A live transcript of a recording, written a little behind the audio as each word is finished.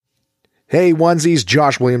Hey onesies,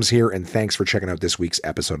 Josh Williams here, and thanks for checking out this week's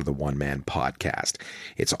episode of the One Man Podcast.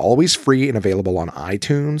 It's always free and available on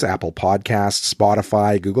iTunes, Apple Podcasts,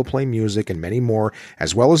 Spotify, Google Play Music, and many more,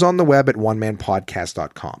 as well as on the web at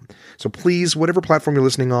onemanpodcast.com. So please, whatever platform you're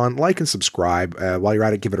listening on, like and subscribe. While you're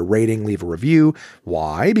at it, give it a rating, leave a review.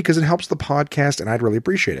 Why? Because it helps the podcast, and I'd really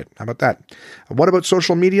appreciate it. How about that? What about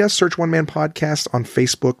social media? Search One Man Podcast on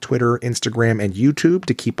Facebook, Twitter, Instagram, and YouTube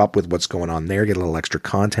to keep up with what's going on there. Get a little extra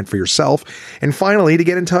content for yourself. And finally, to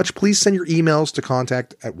get in touch, please send your emails to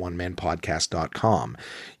contact@onemanpodcast.com.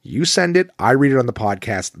 You send it, I read it on the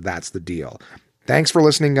podcast. That's the deal. Thanks for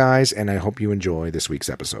listening, guys, and I hope you enjoy this week's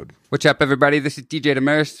episode. What's up, everybody? This is DJ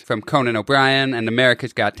Demers from Conan O'Brien and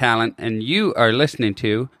America's Got Talent, and you are listening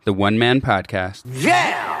to the One Man Podcast.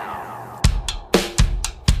 Yeah!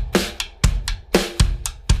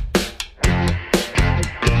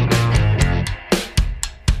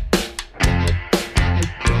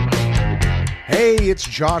 Hey, it's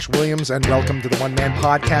Josh Williams, and welcome to the One Man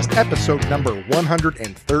Podcast, episode number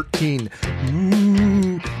 113.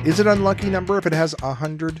 Ooh, is it an unlucky number if it has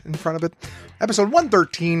 100 in front of it? Episode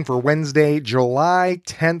 113 for Wednesday, July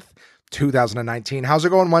 10th, 2019. How's it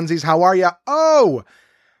going, onesies? How are ya? Oh,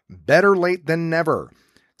 better late than never.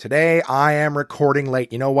 Today, I am recording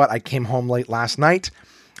late. You know what? I came home late last night.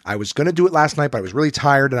 I was going to do it last night, but I was really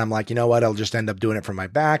tired, and I'm like, you know what? I'll just end up doing it from my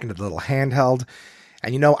back into the little handheld.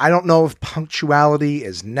 And, you know, I don't know if punctuality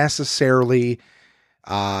is necessarily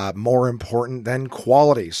more important than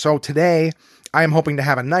quality. So today, I am hoping to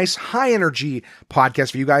have a nice high energy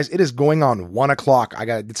podcast for you guys. It is going on 1 o'clock. I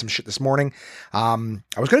did some shit this morning. I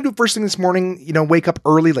was going to do first thing this morning, you know, wake up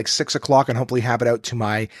early, like 6 o'clock, and hopefully have it out to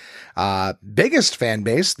my biggest fan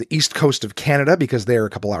base, the East Coast of Canada, because they're a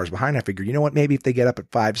couple hours behind. I figured, you know what, maybe if they get up at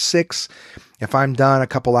 5, 6, if I'm done a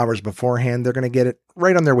couple hours beforehand, they're going to get it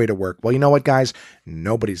right on their way to work. Well, you know what, guys?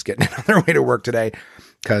 Nobody's getting it on their way to work today,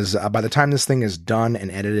 because by the time this thing is done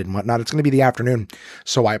and edited and whatnot, it's going to be the afternoon.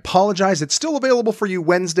 So I apologize. It's still available for you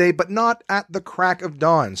Wednesday, but not at the crack of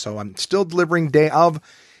dawn. So I'm still delivering day of.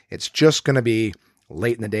 It's just going to be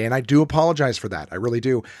late in the day, and I do apologize for that. I really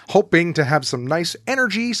do. Hoping to have some nice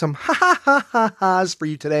energy, some ha-ha-ha-ha-has for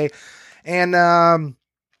you today. And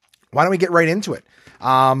why don't we get right into it?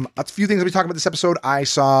 A few things I'll be talking about this episode. I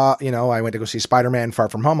saw, you know, I went to go see Spider-Man Far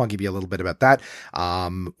From Home. I'll give you a little bit about that.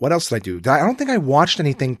 What else did I do? I don't think I watched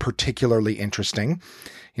anything particularly interesting.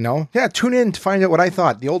 You know, yeah, tune in to find out what I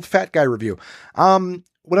thought. The old fat guy review.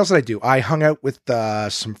 What else did I do? I hung out with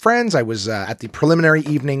some friends. I was at the preliminary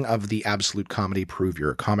evening of the Absolute Comedy Prove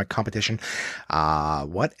Your Comic competition.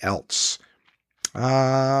 What else?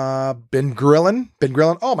 Been grilling.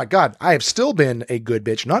 Oh my God. I have still been a good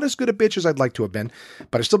bitch. Not as good a bitch as I'd like to have been,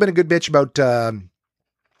 but I've still been a good bitch about,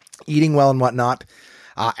 eating well and whatnot,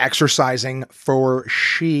 exercising for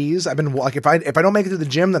she's. I've been like, if I don't make it to the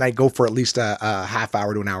gym, then I go for at least a half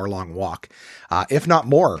hour to an hour long walk, if not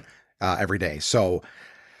more, every day. So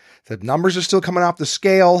the numbers are still coming off the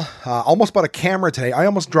scale. Almost bought a camera today. I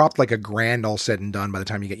almost dropped like $1,000 all said and done by the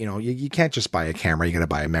time you get, you know, you can't just buy a camera. You got to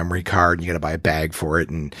buy a memory card and you got to buy a bag for it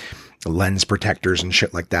and lens protectors and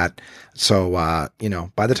shit like that. So, you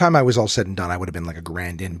know, by the time I was all said and done, I would have been like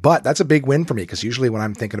 $1,000 in, but that's a big win for me. Cause usually when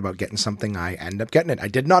I'm thinking about getting something, I end up getting it. I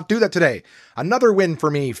did not do that today. Another win for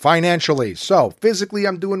me financially. So physically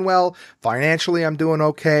I'm doing well. Financially I'm doing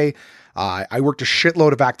okay. I worked a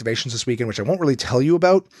shitload of activations this weekend, which I won't really tell you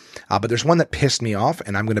about, but there's one that pissed me off,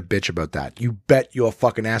 and I'm going to bitch about that. You bet your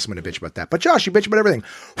fucking ass I'm going to bitch about that. But Josh, you bitch about everything.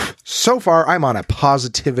 So far, I'm on a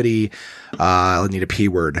positivity, I need a P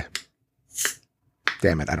word.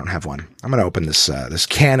 Damn it, I don't have one. I'm going to open this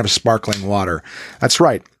can of sparkling water. That's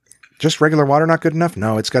right. Just regular water not good enough?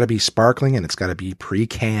 No, it's got to be sparkling, and it's got to be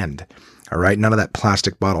pre-canned. All right? None of that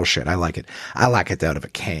plastic bottle shit. I like it. I like it out of a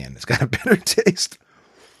can. It's got a better taste.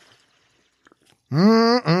 Back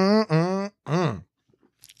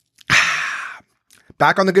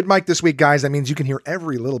on the good mic this week, guys. That means you can hear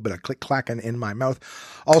every little bit of click-clacking in my mouth.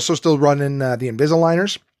 Also still running the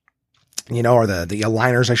Invisaligners, you know, or the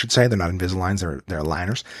aligners, I should say. They're not Invisaligns, they're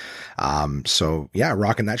aligners. So yeah,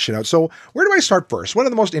 rocking that shit out. So where do I start first? One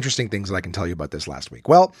of the most interesting things that I can tell you about this last week.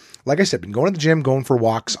 Well, like I said, been going to the gym, going for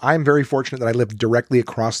walks. I'm very fortunate that I live directly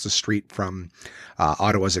across the street from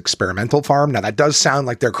Ottawa's experimental farm. Now that does sound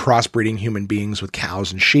like they're crossbreeding human beings with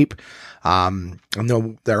cows and sheep. I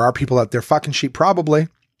know there are people out there fucking sheep, probably.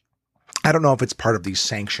 I don't know if it's part of these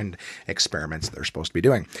sanctioned experiments that they're supposed to be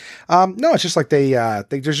doing. No, it's just like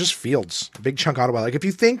there's just fields, a big chunk Ottawa. Like if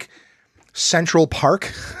you think Central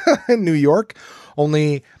Park in New York,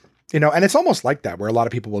 only, you know, and it's almost like that where a lot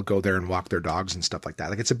of people will go there and walk their dogs and stuff like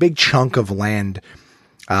that. Like it's a big chunk of land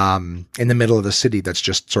in the middle of the city that's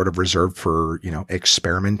just sort of reserved for,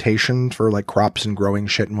 experimentation for like crops and growing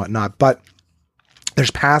shit and whatnot. But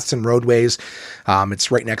there's paths and roadways.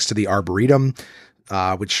 It's right next to the Arboretum,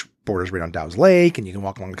 which borders right on Dow's Lake, and you can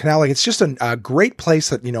walk along the canal. Like, it's just a great place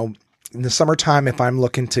that, in the summertime, if I'm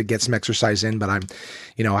looking to get some exercise in, but I'm,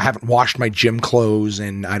 I haven't washed my gym clothes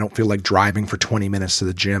and I don't feel like driving for 20 minutes to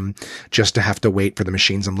the gym just to have to wait for the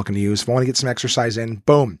machines I'm looking to use. If I want to get some exercise in,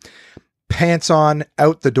 boom, pants on,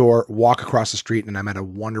 out the door, walk across the street, and I'm at a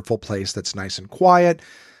wonderful place that's nice and quiet.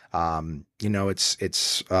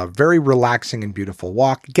 It's a very relaxing and beautiful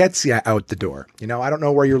walk. Gets you out the door. I don't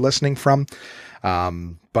know where you're listening from,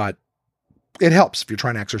 but it helps if you're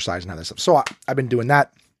trying to exercise and all this stuff. So I've been doing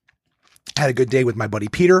that. Had a good day with my buddy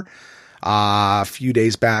Peter a few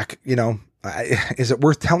days back. Is it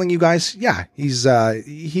worth telling you guys? Yeah, he's a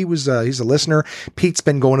listener. Pete's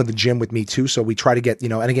been going to the gym with me too. So we try to get,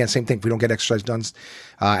 and again, same thing. If we don't get exercise done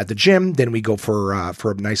at the gym, then we go for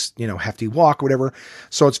a nice, hefty walk or whatever.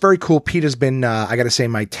 So it's very cool. Pete has been, I got to say,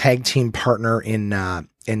 my tag team partner in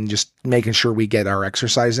just making sure we get our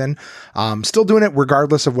exercise in. Still doing it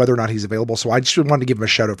regardless of whether or not he's available. So I just wanted to give him a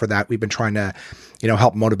shout out for that. We've been trying to,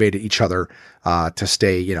 help motivate each other, to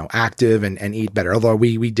stay, active and eat better. Although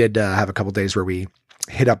we did, have a couple days where we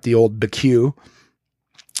hit up the old BQ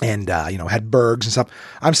and, had burgers and stuff.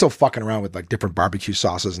 I'm still fucking around with like different barbecue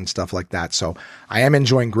sauces and stuff like that. So I am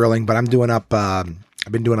enjoying grilling, but I've been doing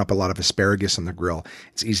up a lot of asparagus on the grill.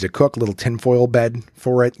 It's easy to cook, little tinfoil bed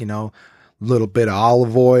for it, little bit of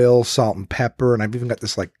olive oil, salt and pepper. And I've even got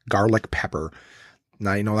this like garlic pepper.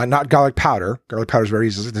 Now, not garlic powder. Garlic powder is very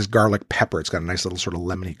easy. This garlic pepper. It's got a nice little sort of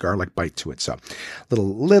lemony garlic bite to it. So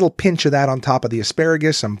little pinch of that on top of the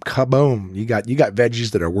asparagus and kaboom. You got veggies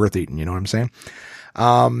that are worth eating. You know what I'm saying?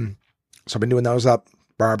 So I've been doing those up,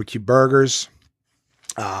 barbecue burgers.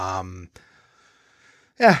 Yeah,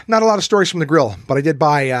 not a lot of stories from the grill, but I did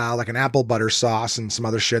buy, like an apple butter sauce and some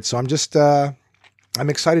other shit. So I'm just, I'm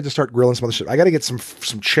excited to start grilling some other shit. I got to get some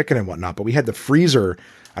chicken and whatnot, but we had the freezer.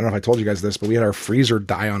 I don't know if I told you guys this, but we had our freezer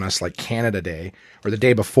die on us like Canada Day or the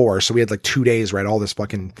day before. So we had like 2 days, right? All this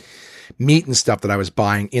fucking meat and stuff that I was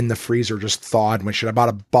buying in the freezer just thawed and shit. I bought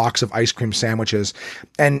a box of ice cream sandwiches,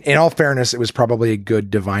 and in all fairness, it was probably a good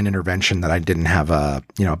divine intervention that I didn't have a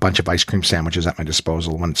bunch of ice cream sandwiches at my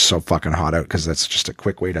disposal when it's so fucking hot out, because that's just a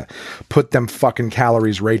quick way to put them fucking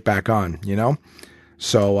calories right back on,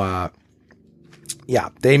 So, yeah,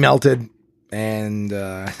 they melted, and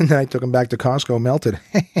then I took them back to Costco, melted,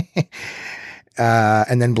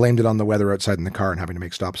 and then blamed it on the weather outside in the car and having to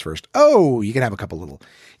make stops first. Oh, you can have a couple little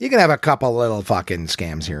fucking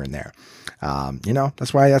scams here and there.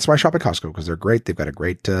 That's why I shop at Costco, because they're great. They've got a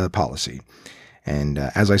great policy. And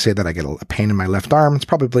as I say that, I get a pain in my left arm. It's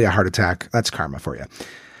probably a heart attack. That's karma for you.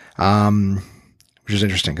 Which is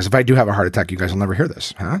interesting, because if I do have a heart attack, you guys will never hear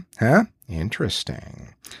this. Huh? Interesting.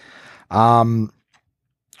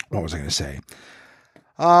 What was I going to say?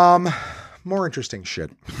 More interesting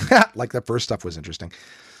shit. Like the first stuff was interesting.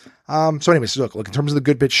 So anyways, look, in terms of the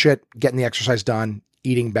good bit shit, getting the exercise done,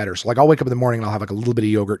 eating better. So like I'll wake up in the morning and I'll have like a little bit of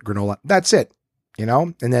yogurt, granola. That's it,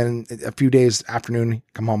 and then a few days afternoon,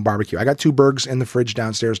 come home, barbecue. I got 2 burgers in the fridge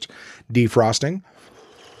downstairs defrosting.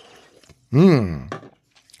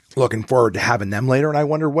 Looking forward to having them later. And I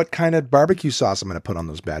wonder what kind of barbecue sauce I'm going to put on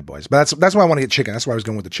those bad boys. But that's why I want to get chicken. That's why I was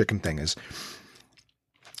going with the chicken thing is,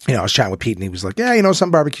 I was chatting with Pete and he was like, yeah,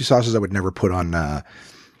 some barbecue sauces I would never put on, a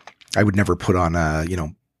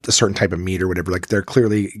certain type of meat or whatever. Like they're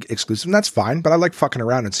clearly exclusive, and that's fine, but I like fucking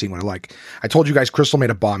around and seeing what I like. I told you guys Crystal made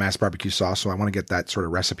a bomb ass barbecue sauce, so I want to get that sort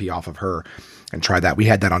of recipe off of her and try that. We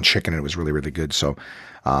had that on chicken and it was really, really good. So,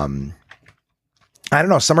 I don't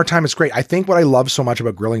know. Summertime is great. I think what I love so much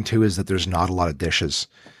about grilling too is that there's not a lot of dishes.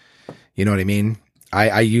 You know what I mean?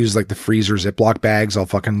 I use like the freezer Ziploc bags. I'll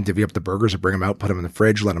fucking divvy up the burgers and bring them out, put them in the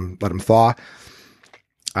fridge, let them thaw.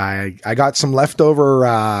 I got some leftover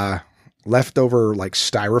like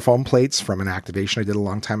styrofoam plates from an activation I did a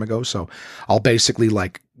long time ago. So I'll basically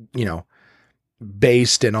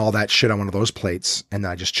baste and all that shit on one of those plates. And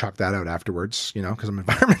then I just chuck that out afterwards, cause I'm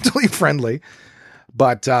environmentally friendly,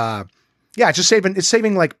 but, yeah, it's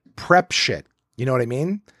saving like prep shit. You know what I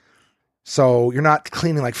mean? So you're not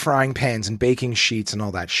cleaning like frying pans and baking sheets and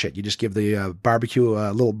all that shit. You just give the barbecue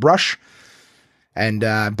a little brush, and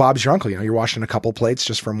Bob's your uncle. You're washing a couple plates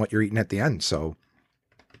just from what you're eating at the end. So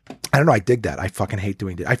I don't know. I dig that. I fucking hate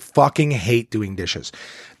doing dishes.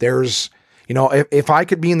 There's, if I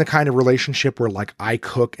could be in the kind of relationship where like I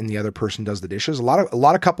cook and the other person does the dishes, a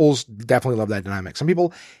lot of couples definitely love that dynamic. Some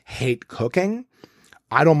people hate cooking.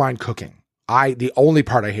 I don't mind cooking. the only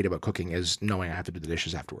part I hate about cooking is knowing I have to do the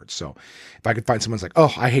dishes afterwards. So if I could find someone's like,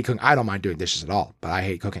 oh, I hate cooking. I don't mind doing dishes at all, but I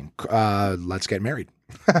hate cooking. Let's get married.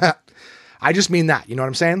 I just mean that, you know what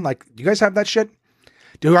I'm saying? Like, do you guys have that shit?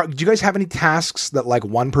 Do you guys have any tasks that like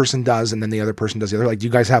one person does and then the other person does the other? Like, do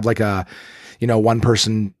you guys have like a, one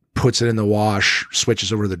person puts it in the wash,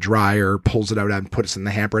 switches over to the dryer, pulls it out and puts it in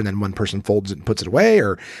the hamper, and then one person folds it and puts it away?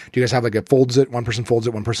 Or do you guys have like it folds it, one person folds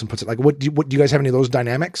it, one person puts it, like, what do you guys have any of those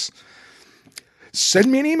dynamics?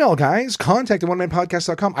 Send me an email, guys. Contact at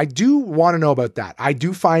onemanpodcast.com. I do want to know about that. I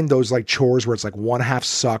do find those like chores where it's like one half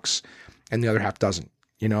sucks and the other half doesn't.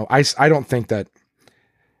 I don't think that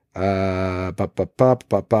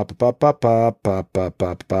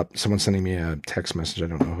someone's sending me a text message. I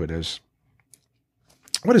don't know who it is.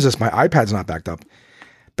 What is this? My iPad's not backed up.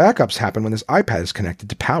 Backups happen when this iPad is connected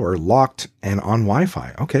to power, locked, and on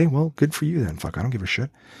Wi-Fi. Okay, well, good for you then. Fuck, I don't give a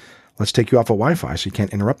shit. Let's take you off of Wi-Fi so you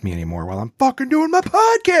can't interrupt me anymore while I'm fucking doing my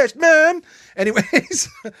podcast, man. Anyways,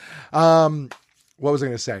 what was I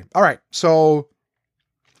going to say? All right, so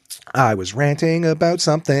I was ranting about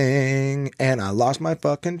something and I lost my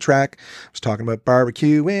fucking track. I was talking about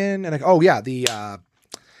barbecuing and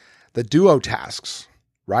the duo tasks,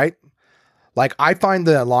 right? Like, I find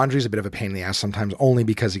the laundry is a bit of a pain in the ass sometimes, only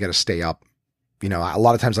because you got to stay up. A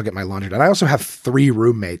lot of times I'll get my laundry done. I also have 3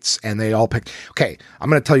 roommates and they all pick. Okay, I'm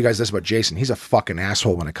going to tell you guys this about Jason. He's a fucking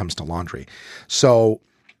asshole when it comes to laundry. So,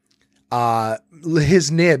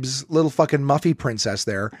 his nibs, little fucking Muffy princess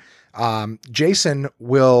there, Jason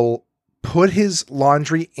will put his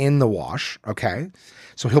laundry in the wash. Okay.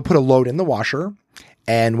 So he'll put a load in the washer,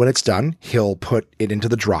 and when it's done, he'll put it into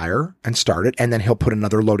the dryer and start it. And then he'll put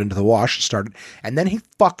another load into the wash, start it. And then he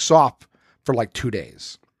fucks off for like 2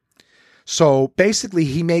 days. So basically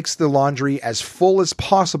he makes the laundry as full as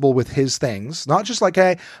possible with his things. Not just like,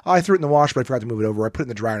 hey, I threw it in the wash, but I forgot to move it over. I put it in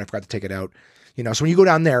the dryer and I forgot to take it out. So when you go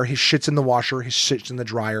down there, his shit's in the washer, his shit's in the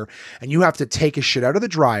dryer, and you have to take his shit out of the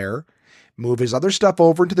dryer, move his other stuff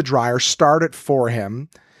over into the dryer, start it for him,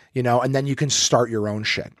 and then you can start your own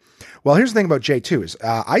shit. Well, here's the thing about Jay too is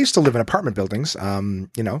I used to live in apartment buildings,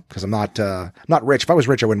 because I'm not rich. If I was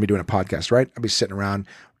rich, I wouldn't be doing a podcast, right? I'd be sitting around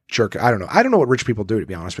jerk. I don't know. I don't know what rich people do, to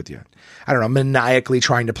be honest with you. I don't know, maniacally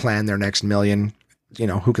trying to plan their next million.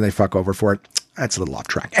 Who can they fuck over for it? That's a little off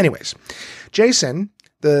track. Anyways, Jason,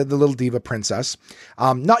 the little diva princess,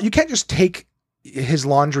 you can't just take his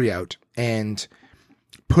laundry out and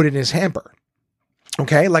put it in his hamper.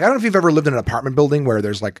 Okay. Like, I don't know if you've ever lived in an apartment building where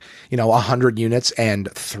there's 100 units and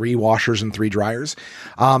 3 washers and 3 dryers.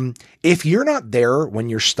 If you're not there when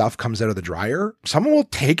your stuff comes out of the dryer, someone will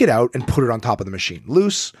take it out and put it on top of the machine,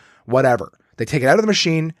 loose, whatever. They take it out of the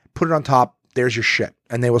machine, put it on top. There's your shit.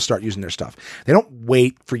 And they will start using their stuff. They don't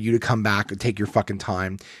wait for you to come back and take your fucking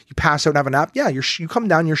time. You pass out and have a nap. Yeah. You come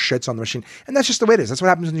down, your shit's on the machine. And that's just the way it is. That's what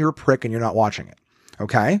happens when you're a prick and you're not watching it.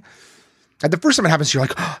 Okay. And the first time it happens, you're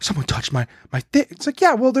like, oh, someone touched my thing. It's like,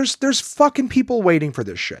 yeah, well, there's fucking people waiting for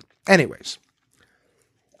this shit. Anyways.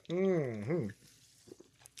 Mm-hmm.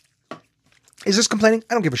 Is this complaining?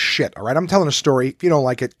 I don't give a shit. All right. I'm telling a story. If you don't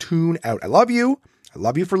like it, tune out. I love you. I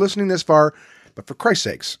love you for listening this far, but for Christ's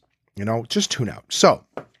sakes, just tune out. So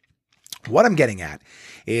what I'm getting at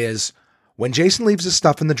is when Jason leaves his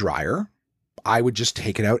stuff in the dryer, I would just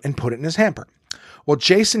take it out and put it in his hamper. Well,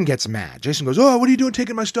 Jason gets mad. Jason goes, oh, what are you doing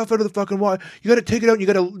taking my stuff out of the fucking water? You got to take it out and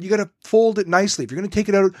you got to fold it nicely. If you're going to take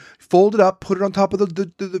it out, fold it up, put it on top of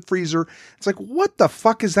the freezer. It's like, what the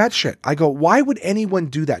fuck is that shit? I go, why would anyone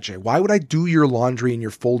do that, Jay? Why would I do your laundry and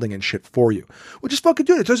your folding and shit for you? Well, just fucking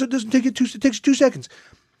do it. It doesn't take you it takes 2 seconds.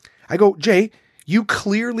 I go, Jay, you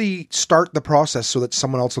clearly start the process so that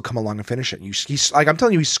someone else will come along and finish it. He's like, I'm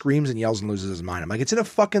telling you, he screams and yells and loses his mind. I'm like, it's in a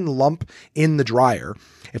fucking lump in the dryer.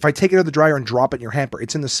 If I take it out of the dryer and drop it in your hamper,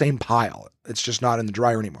 it's in the same pile. It's just not in the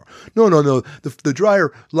dryer anymore. No. The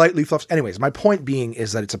dryer lightly fluffs. Anyways, my point being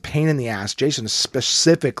is that it's a pain in the ass. Jason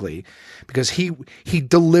specifically, because he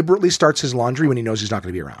deliberately starts his laundry when he knows he's not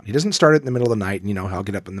going to be around. He doesn't start it in the middle of the night and, he'll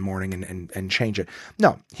get up in the morning and change it.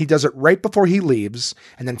 No, he does it right before he leaves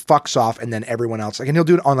and then fucks off, and then everyone else, and he'll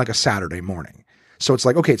do it on a Saturday morning. So it's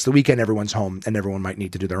like, okay, it's the weekend, everyone's home, and everyone might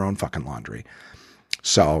need to do their own fucking laundry.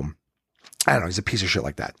 So I don't know. He's a piece of shit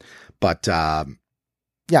like that. But,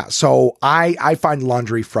 yeah, so I find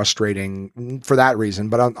laundry frustrating for that reason.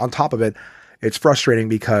 But on top of it, it's frustrating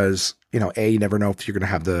because, you never know if you're going to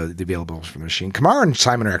have the availables for the machine. Kamara and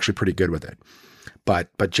Simon are actually pretty good with it. But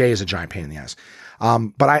Jay is a giant pain in the ass.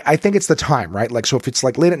 But I think it's the time, right? Like, so if it's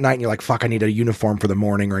late at night and you're like, fuck, I need a uniform for the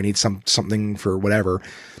morning, or I need something for whatever,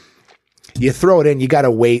 you throw it in, you got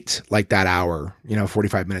to wait that hour,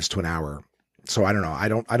 45 minutes to an hour. So I don't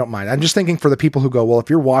know. I don't mind. I'm just thinking for the people who go, well, if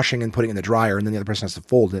you're washing and putting it in the dryer and then the other person has to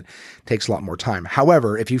fold it, it takes a lot more time.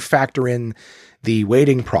 However, if you factor in the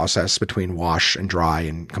waiting process between wash and dry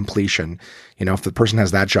and completion, if the person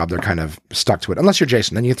has that job, they're kind of stuck to it. Unless you're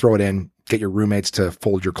Jason, then you throw it in, get your roommates to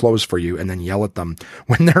fold your clothes for you, and then yell at them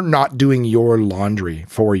when they're not doing your laundry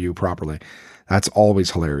for you properly. That's always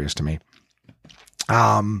hilarious to me.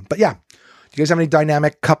 But yeah. Do you guys have any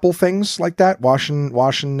dynamic couple things like that? Washing,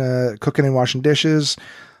 cooking and washing dishes,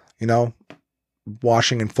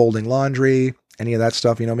 washing and folding laundry, any of that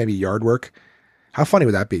stuff, maybe yard work. How funny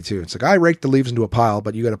would that be too? It's like, I raked the leaves into a pile,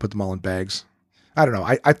 but you got to put them all in bags. I don't know.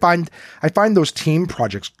 I find those team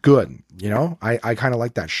projects good. I kind of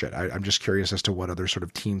like that shit. I'm just curious as to what other sort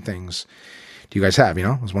of team things do you guys have?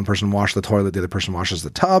 Does one person wash the toilet, the other person washes the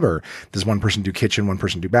tub, or does one person do kitchen, one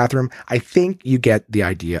person do bathroom? I think you get the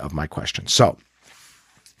idea of my question. So,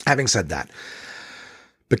 having said that,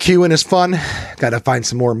 BQing is fun. Got to find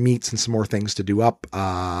some more meats and some more things to do up.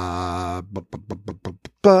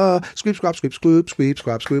 Scoop, squab, scoop, scoop, squeep,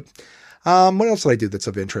 squab, scoop. What else did I do that's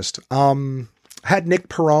of interest? Had Nick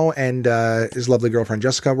Perron and his lovely girlfriend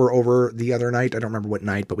Jessica were over the other night. I don't remember what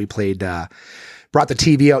night, but we played... Brought the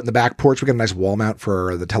TV out in the back porch. We got a nice wall mount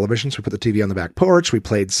for the television, so we put the TV on the back porch. We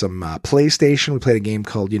played some PlayStation. We played a game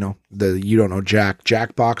called, the You Don't Know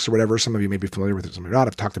Jackbox or whatever. Some of you may be familiar with it, some of you not.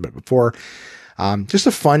 I've talked about it before. Just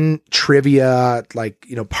a fun trivia,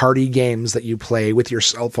 party games that you play with your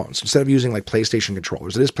cell phones. Instead of using PlayStation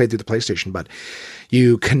controllers, it is played through the PlayStation, but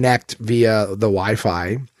you connect via the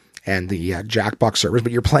Wi-Fi and the Jackbox servers,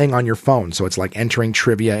 but you're playing on your phone. So it's like entering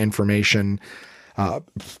trivia information.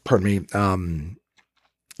 Pardon me.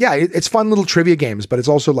 Yeah, it's fun little trivia games, but it's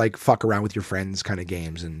also fuck around with your friends kind of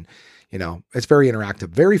games. And, it's very interactive,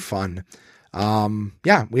 very fun.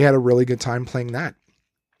 Yeah, we had a really good time playing that.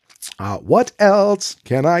 What else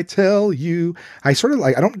can I tell you? I sort of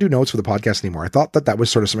I don't do notes for the podcast anymore. I thought that was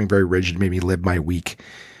sort of something very rigid, made me live my week,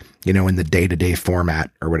 in the day-to-day format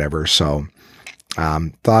or whatever. So,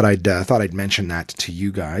 thought I'd mention that to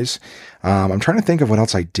you guys. I'm trying to think of what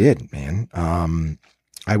else I did, man.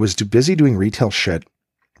 I was too busy doing retail shit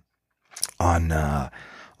on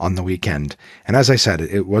the weekend. And as I said,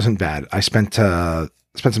 it wasn't bad. I spent some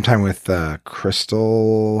time with,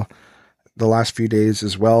 Crystal the last few days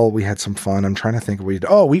as well. We had some fun. I'm trying to think we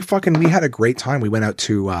had a great time. We went out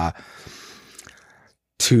to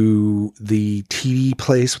the TV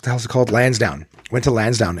place. What the hell is it called? Lansdowne. Went to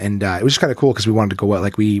Lansdowne, and it was just kind of cool because we wanted to go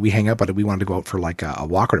out, we hang out, but we wanted to go out for a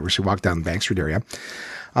walk or whatever. So we walked down the Bank Street area.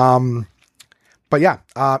 But yeah,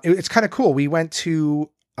 it's kind of cool. We went to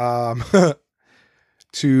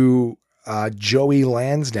Joey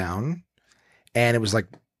Lansdowne, and it was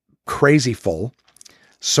crazy full.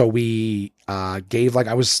 So we gave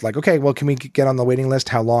I was like, okay, well, can we get on the waiting list?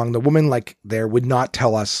 How long? The woman there would not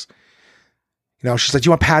tell us. She's like, do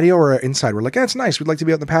you want patio or inside? We're like, yeah, it's nice. We'd like to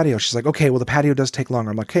be out in the patio. She's like, okay, well, the patio does take longer.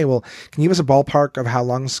 I'm like, okay, well, can you give us a ballpark of how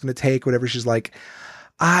long it's going to take? Whatever. She's like,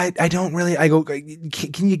 I don't really, I go,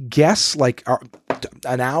 can you guess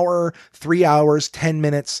an hour, 3 hours, 10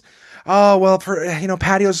 minutes? Oh, well, for,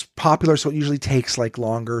 patio's popular, so it usually takes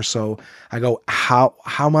longer. So I go, how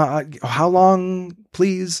long,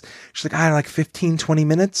 please? She's like, I don't know, 15, 20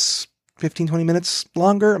 minutes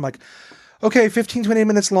longer. I'm like, okay, 15, 20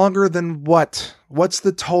 minutes longer than what? What's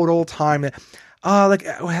the total time? I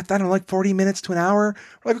don't know, 40 minutes to an hour.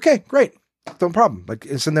 We're like, okay, great. No problem.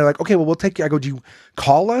 And they're like, okay, well, we'll take you. I go, do you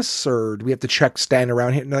call us or do we have to stand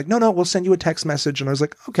around here? And they're like, no, we'll send you a text message. And I was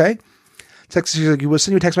like, okay. She's like, we'll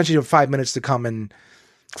send you a text message. You have 5 minutes to come and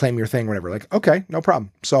claim your thing, whatever. Okay, no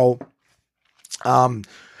problem. So,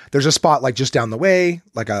 there's a spot just down the way,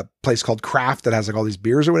 a place called Craft that has all these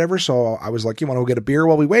beers or whatever. So I was like, you want to go get a beer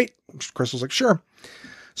while we wait? Crystal's like, sure.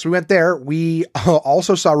 So we went there. We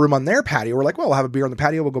also saw a room on their patio. We're like, well, we'll have a beer on the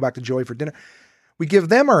patio. We'll go back to Joey for dinner. We give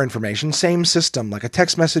them our information, same system, a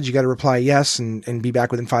text message. You got to reply yes and be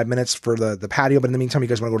back within 5 minutes for the patio. But in the meantime, you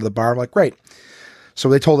guys want to go to the bar? I'm like, great. So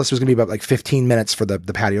they told us it was going to be about 15 minutes for the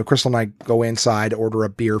patio. Crystal and I go inside, order a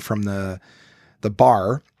beer from the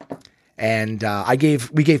bar. And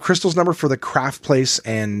we gave Crystal's number for the Craft place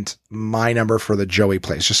and my number for the Joey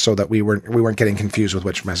place, just so that we weren't getting confused with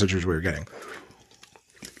which messages we were getting.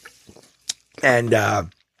 And I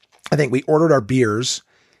think we ordered our beers,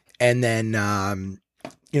 and then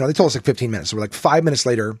they told us 15 minutes. So we're 5 minutes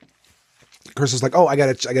later. Crystal's like, oh, I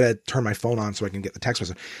gotta turn my phone on so I can get the text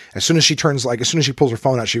message. As soon as she pulls her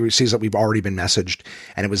phone out, she sees that we've already been messaged,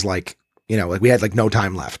 and it was we had no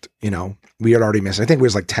time left, we had already missed, I think it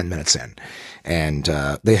was 10 minutes in, and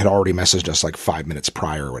they had already messaged us 5 minutes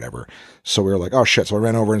prior or whatever. So we were like, oh shit. So I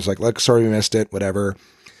ran over and was like, look, sorry we missed it, whatever.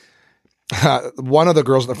 one of the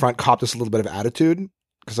girls in the front copped us a little bit of attitude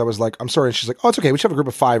because I was like, I'm sorry. And she's like, oh, it's okay. We should have a group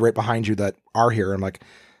of 5 right behind you that are here. I'm like,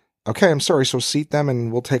 okay, I'm sorry. So seat them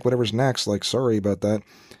and we'll take whatever's next. Like, sorry about that.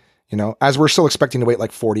 As we're still expecting to wait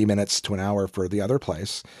like 40 minutes to an hour for the other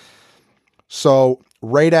place. So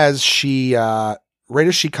right as she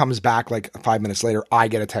comes back like 5 minutes later, I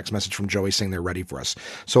get a text message from Joey saying they're ready for us.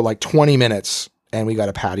 So like 20 minutes and we got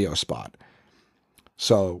a patio spot.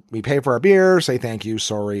 So we pay for our beer, say thank you,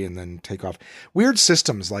 sorry, and then take off. Weird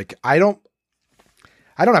systems. Like I don't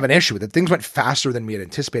have an issue with it. Things went faster than we had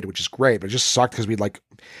anticipated, which is great, but it just sucked because we like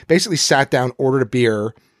basically sat down, ordered a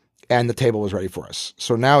beer, and the table was ready for us.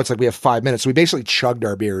 So now it's like we have 5 minutes. So we basically chugged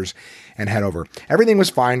our beers and head over. Everything was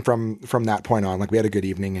fine from that point on. Like we had a good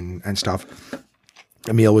evening and stuff.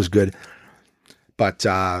 The meal was good. But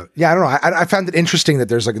yeah, I don't know. I found it interesting that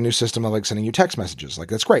there's like a new system of like sending you text messages. Like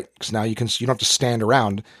that's great because now you don't have to stand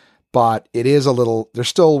around. But it is a little, they're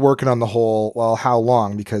still working on the whole, well, how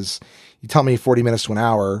long? Because you tell me 40 minutes to an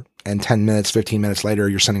hour and 10 minutes, 15 minutes later,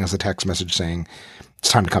 you're sending us a text message saying it's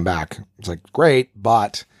time to come back. It's like, great,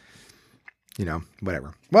 but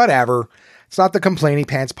whatever. It's not the Complaining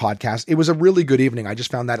Pants podcast. It was a really good evening. I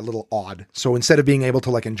just found that a little odd. So instead of being able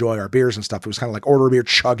to like enjoy our beers and stuff, it was kind of like order a beer,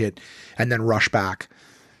 chug it, and then rush back.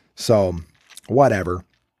 So whatever.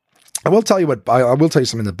 I will tell you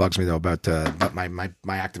something that bugs me though about my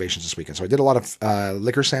activations this weekend. So I did a lot of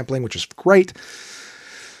liquor sampling, which is great.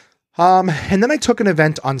 And then I took an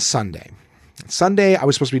event on Sunday. Sunday, I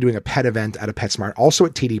was supposed to be doing a pet event at a PetSmart, also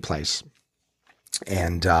at TD Place.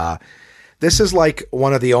 And this is like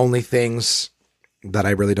one of the only things that I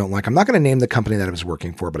really don't like. I'm not going to name the company that I was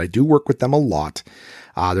working for, but I do work with them a lot.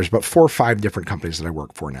 There's about 4 or 5 different companies that I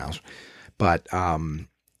work for now. But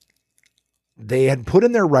they had put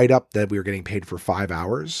in their write-up that we were getting paid for 5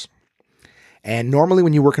 hours. And normally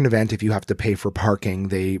when you work an event, if you have to pay for parking,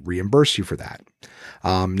 they reimburse you for that.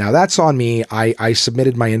 Now that's on me. I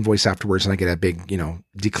submitted my invoice afterwards and I get a big,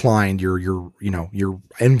 declined. Your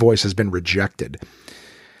invoice has been rejected.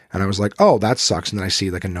 And I was like, oh, that sucks. And then I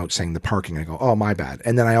see like a note saying the parking. I go, oh, my bad.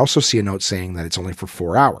 And then I also see a note saying that it's only for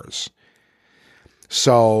 4 hours.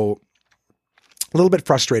 So a little bit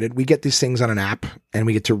frustrated. We get these things on an app and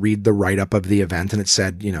we get to read the write-up of the event. And it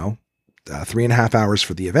said, 3.5 hours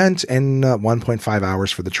for the event and 1.5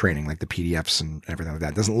 hours for the training, like the PDFs and everything like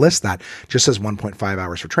that. It doesn't list that, just says 1.5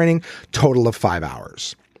 hours for training, total of 5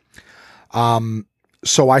 hours.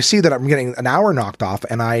 So I see that I'm getting an hour knocked off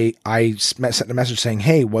and I sent a message saying,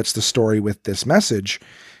 hey, what's the story with this message?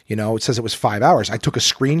 It says it was 5 hours. I took a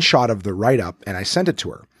screenshot of the write-up and I sent it to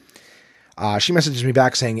her. She messages me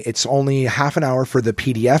back saying it's only half an hour for the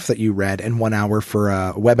PDF that you read and 1 hour for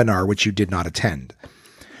a webinar, which you did not attend.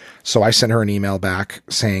 So I sent her an email back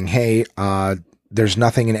saying, hey, there's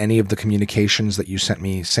nothing in any of the communications that you sent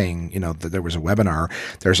me saying, that there was a webinar.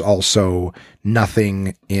 There's also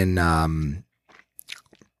nothing in, the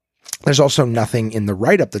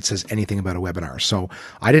write-up that says anything about a webinar. So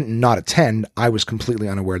I didn't not attend. I was completely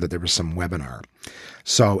unaware that there was some webinar.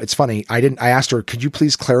 So it's funny. I asked her, could you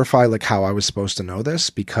please clarify like how I was supposed to know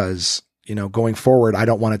this? Because going forward, I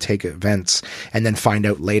don't want to take events and then find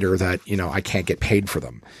out later that, I can't get paid for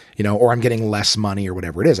them, or I'm getting less money or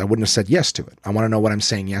whatever it is. I wouldn't have said yes to it. I want to know what I'm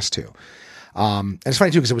saying yes to. And it's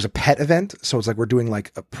funny too, because it was a pet event. So it's like, we're doing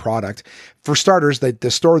like a product for starters.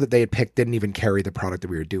 The store that they had picked didn't even carry the product that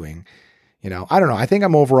we were doing. I don't know. I think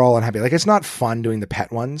I'm overall unhappy. Like it's not fun doing the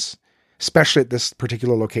pet ones, especially at this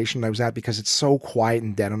particular location I was at, because it's so quiet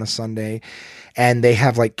and dead on a Sunday. And they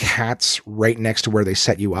have like cats right next to where they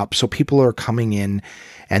set you up. So people are coming in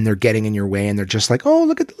and they're getting in your way and they're just like, oh,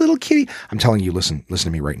 look at the little kitty. I'm telling you, listen to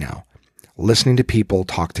me right now. Listening to people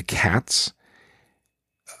talk to cats.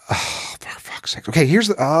 Oh, for fuck's sake. Okay, here's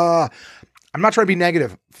the, I'm not trying to be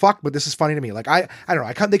negative. But this is funny to me. Like, I don't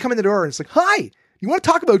know. They come in the door and it's like, hi, you want to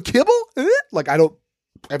talk about kibble? Like, I don't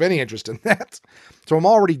have any interest in that. So I'm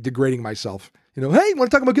already degrading myself. Hey, you want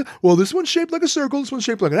to talk about, well, this one's shaped like a circle, this one's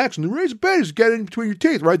shaped like an X, and the razor blade is getting in between your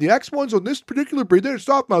teeth, right? The X one's on this particular breed, they're a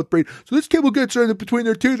soft mouth breed, so this kibble gets in between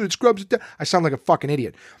their teeth and it scrubs it down. I sound like a fucking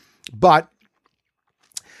idiot. But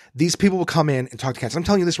these people will come in and talk to cats. I'm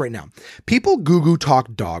telling you this right now. People goo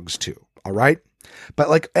talk dogs too, all right? But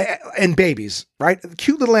like, and babies, right?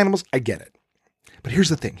 Cute little animals, I get it. But here's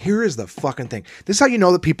the thing. Here is the fucking thing. This is how you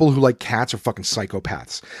know that people who like cats are fucking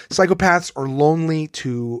psychopaths. Psychopaths are lonely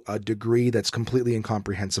to a degree that's completely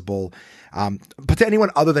incomprehensible, but to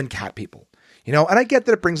anyone other than cat people. And I get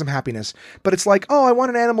that it brings them happiness, but it's like, oh, I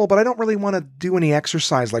want an animal, but I don't really want to do any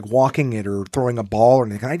exercise like walking it or throwing a ball or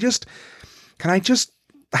anything. Can I just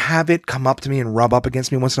have it come up to me and rub up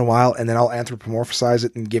against me once in a while, and then I'll anthropomorphize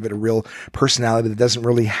it and give it a real personality that doesn't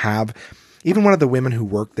really have Even one of the women who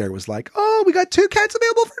worked there was like, oh, we got 2 cats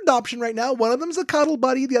available for adoption right now. One of them's a cuddle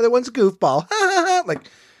buddy. The other one's a goofball. Like,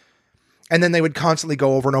 and then they would constantly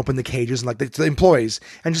go over and open the cages and like the employees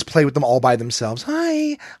and just play with them all by themselves.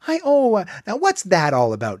 Hi. Oh, now what's that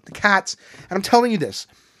all about? The cats. And I'm telling you this,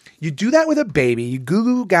 you do that with a baby, you goo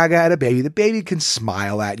goo gaga at a baby. The baby can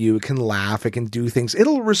smile at you. It can laugh. It can do things.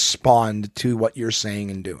 It'll respond to what you're saying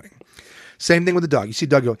and doing. Same thing with the dog. You see a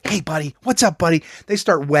dog go, hey, buddy, what's up, buddy? They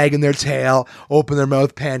start wagging their tail, open their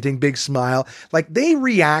mouth, panting, big smile. Like they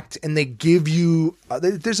react and they give you,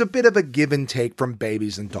 there's a bit of a give and take from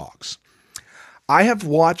babies and dogs. I have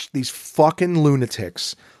watched these fucking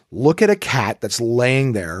lunatics look at a cat that's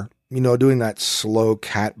laying there, you know, doing that slow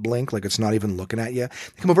cat blink, like it's not even looking at you.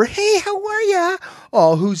 They come over, hey, how are ya?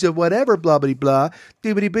 Oh, who's a whatever, blah, blah, blah.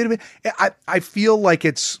 I feel like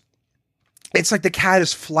it's like the cat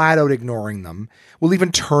is flat out ignoring them. Will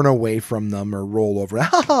even turn away from them or roll over.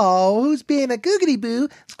 Oh, who's being a googity boo?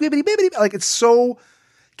 Squibbity bibbity. Like it's so,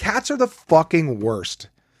 cats are the fucking worst.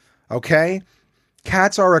 Okay?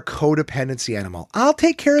 Cats are a codependency animal. I'll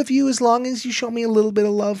take care of you as long as you show me a little bit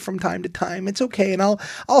of love from time to time. It's okay. And I'll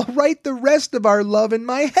write the rest of our love in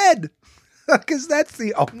my head. Because that's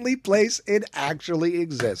the only place it actually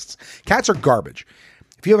exists. Cats are garbage.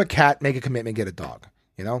 If you have a cat, make a commitment, get a dog.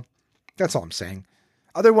 You know? That's all I'm saying.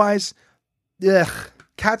 Otherwise,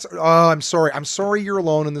 cats are, oh, I'm sorry. I'm sorry you're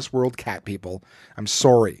alone in this world, cat people. I'm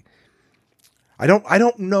sorry. I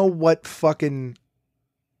don't know what fucking,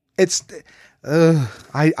 it's,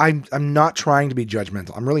 I'm not trying to be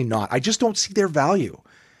judgmental. I'm really not. I just don't see their value.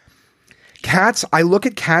 Cats, I look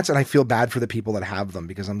at cats and I feel bad for the people that have them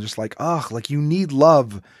because I'm just like, like you need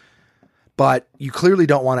love, but you clearly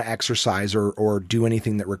don't want to exercise or do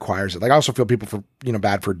anything that requires it. Like I also feel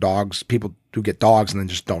bad for dogs, people who get dogs and then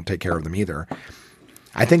just don't take care of them either.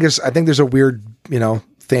 I think there's a weird,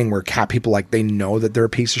 thing where cat people, like they know that they're a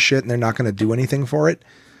piece of shit and they're not going to do anything for it.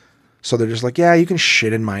 So they're just like, yeah, you can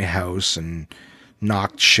shit in my house and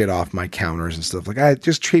knock shit off my counters and stuff. Like,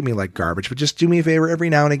 just treat me like garbage, but just do me a favor every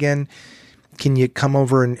now and again. Can you come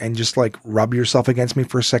over and just like rub yourself against me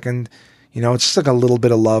for a second? It's just like a little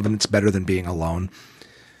bit of love and it's better than being alone.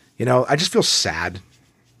 I just feel sad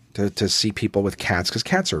to see people with cats because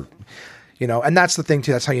cats are, and that's the thing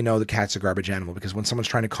too. That's how you know the cat's a garbage animal because when someone's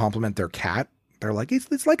trying to compliment their cat, they're like,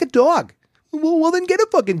 it's like a dog. Well, then get a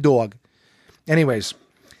fucking dog. Anyways.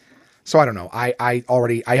 So I don't know. I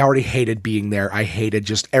already hated being there. I hated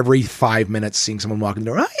just every 5 minutes seeing someone walk in the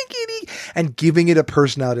door, hi, kitty, and giving it a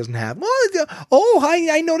personality it doesn't have. Oh,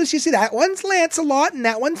 hi, I noticed you see that one's Lancelot and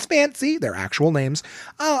that one's Fancy. They're actual names.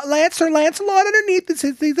 Lance or Lancelot underneath.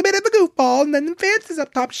 He's a bit of a goofball, and then Fancy's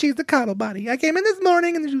up top. She's the cuddle buddy. I came in this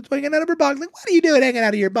morning and she was hanging out of her box. Like, what are you doing hanging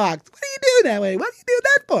out of your box? What are you doing that way? What are you doing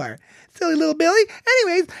that for? Silly little Billy.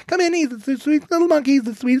 Anyways, come in. He's the sweet little monkey. He's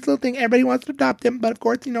the sweetest little thing. Everybody wants to adopt him. But of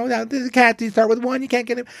course, there's a cat. You start with one. You can't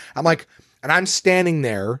get him. I'm like, and I'm standing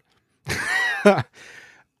there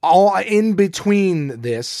all in between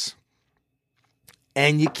this.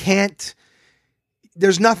 And you can't,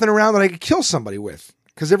 there's nothing around that I could kill somebody with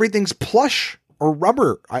because everything's plush or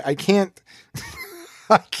rubber. I can't,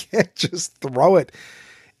 I can't just throw it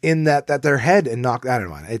in that their head and knock that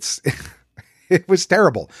in. It was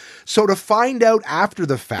terrible. So to find out after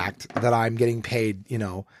the fact that I'm getting paid,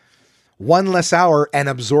 one less hour and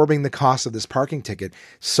absorbing the cost of this parking ticket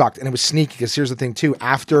sucked. And it was sneaky because here's the thing too.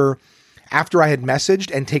 After I had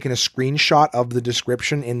messaged and taken a screenshot of the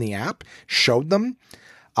description in the app, showed them,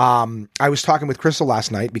 I was talking with Crystal last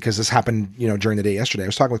night because this happened, during the day yesterday. I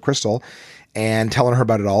was talking with Crystal and telling her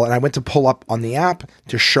about it all. And I went to pull up on the app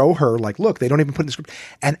to show her, like, look, they don't even put in the script.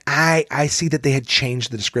 And I see that they had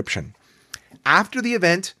changed the description. After the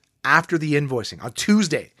event, after the invoicing on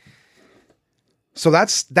Tuesday. So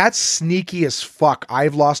that's sneaky as fuck.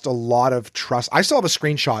 I've lost a lot of trust. I still have a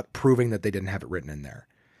screenshot proving that they didn't have it written in there.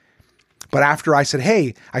 But after I said,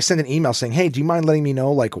 hey, I sent an email saying, hey, do you mind letting me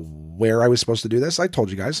know like where I was supposed to do this? I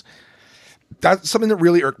told you guys. That's something that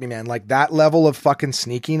really irked me, man. Like that level of fucking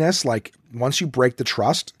sneakiness. Like once you break the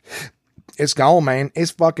trust, it's gone, man.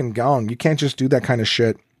 It's fucking gone. You can't just do that kind of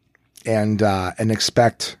shit and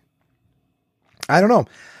expect, I don't know.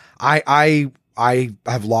 I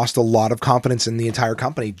have lost a lot of confidence in the entire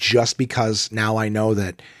company just because now I know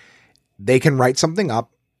that they can write something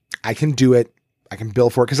up. I can do it. I can bill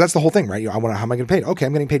for it. Cause that's the whole thing, right? How am I getting paid? Okay.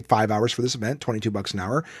 I'm getting paid 5 hours for this event, $22 an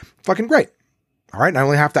hour. Fucking great. All right. And I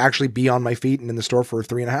only have to actually be on my feet and in the store for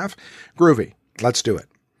 3.5. Groovy. Let's do it.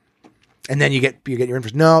 And then you get your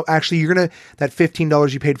interest. No, actually that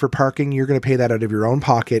 $15 you paid for parking, you're going to pay that out of your own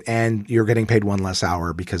pocket and you're getting paid one less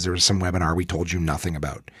hour because there was some webinar we told you nothing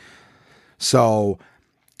about. So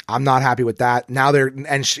I'm not happy with that. Now and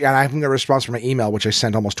I haven't got a response from my email, which I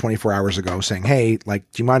sent almost 24 hours ago saying, hey, like,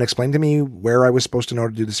 do you mind explaining to me where I was supposed to know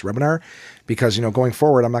to do this webinar? Because, going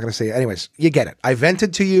forward, I'm not going to say, anyways, you get it. I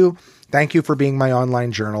vented to you. Thank you for being my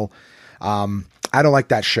online journal. I don't like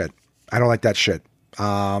that shit.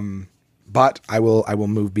 But I will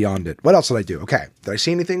move beyond it. What else did I do? Okay. Did I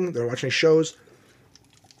see anything? Did I watch any shows?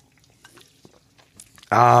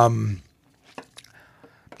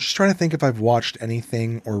 Just trying to think if I've watched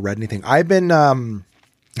anything or read anything. I've been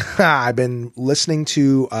listening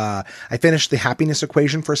to, I finished The Happiness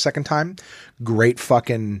Equation for a second time. Great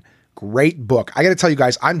book. I got to tell you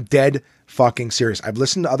guys, I'm dead fucking serious. I've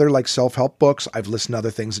listened to other like self-help books. I've listened to other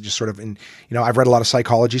things that just sort of I've read a lot of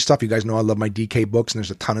psychology stuff. You guys know I love my DK books, and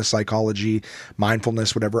there's a ton of psychology,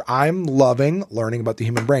 mindfulness, whatever. I'm loving learning about the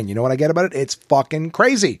human brain. You know what I get about it? It's fucking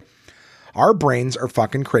crazy. Our brains are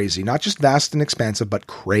fucking crazy. Not just vast and expansive, but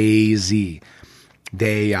crazy.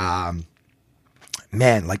 They, man,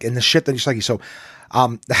 like in the shit that you like. So,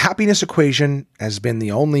 The Happiness Equation has been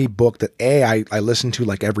the only book that I listened to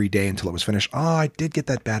like every day until it was finished. Oh, I did get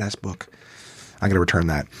that badass book. I'm going to return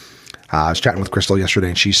that. I was chatting with Crystal yesterday,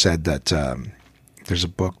 and she said that, there was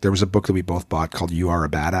a book that we both bought called You Are a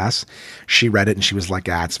Badass. She read it and she was like,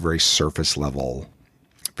 it's very surface level.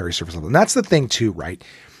 And that's the thing too, right?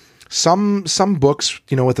 Some books,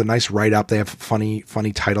 with a nice write-up, they have funny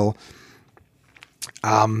title.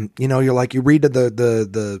 You're like, you read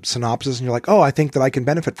the synopsis and you're like, oh, I think that I can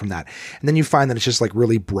benefit from that. And then you find that it's just like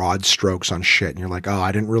really broad strokes on shit. And you're like, oh,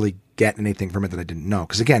 I didn't really get anything from it that I didn't know.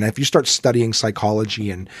 Because again, if you start studying psychology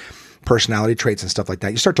and personality traits and stuff like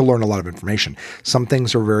that, you start to learn a lot of information. Some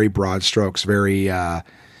things are very broad strokes, very, I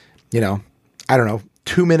don't know,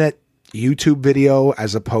 2-minute YouTube video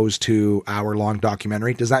as opposed to hour-long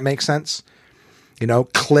documentary. Does that make sense?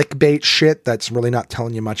 Clickbait shit that's really not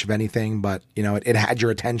telling you much of anything, but it had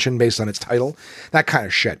your attention based on its title, that kind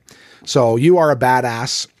of shit. So You Are a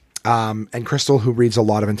Badass. And Crystal, who reads a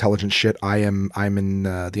lot of intelligent shit, I'm in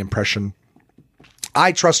the impression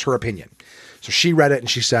I trust her opinion. So she read it and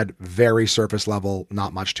she said, very surface level,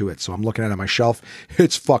 not much to it. So I'm looking at it on my shelf.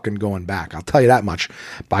 It's fucking going back. I'll tell you that much.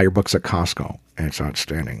 Buy your books at Costco. And it's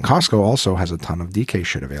outstanding. Costco also has a ton of DK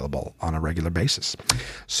shit available on a regular basis.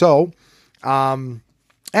 So,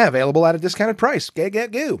 available at a discounted price. Go.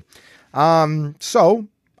 What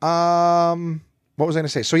was I going to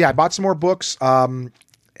say? So yeah, I bought some more books.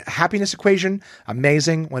 Happiness Equation,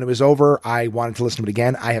 amazing. When it was over, I wanted to listen to it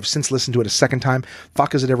again. I have since listened to it a second time.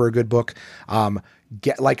 Fuck, is it ever a good book? I'm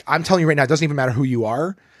telling you right now, it doesn't even matter who you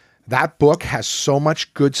are. That book has so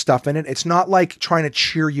much good stuff in it. It's not like trying to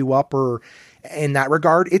cheer you up or in that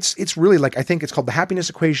regard. It's really like, I think it's called The Happiness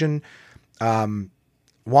Equation.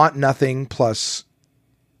 Want nothing plus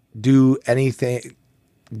do anything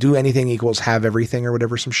equals have everything or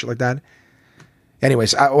whatever, some shit like that.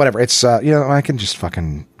 Anyways, whatever. It's, I can just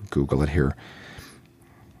fucking Google it here.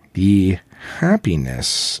 The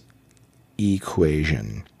Happiness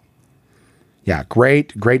Equation. Yeah,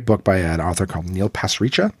 great book by an author called Neil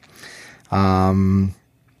Pasricha.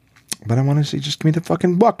 But I want to see, just give me the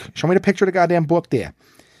fucking book. Show me the picture of the goddamn book there.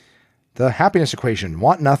 The Happiness Equation.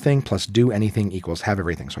 Want nothing plus do anything equals have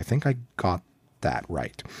everything. So I think I got that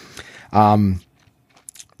right.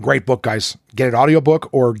 Great book, guys. Get it audiobook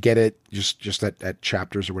or get it just at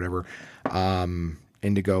Chapters or whatever.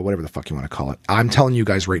 Indigo, whatever the fuck you want to call it. I'm telling you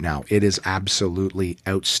guys right now, it is absolutely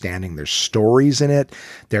outstanding. There's stories in it.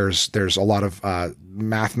 There's a lot of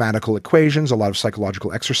mathematical equations, a lot of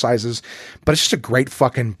psychological exercises, but it's just a great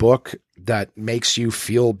fucking book that makes you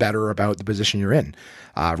feel better about the position you're in.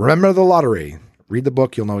 Remember the lottery. Read the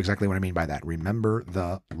book. You'll know exactly what I mean by that. Remember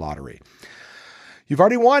the lottery. You've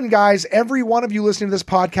already won, guys. Every one of you listening to this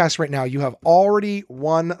podcast right now, you have already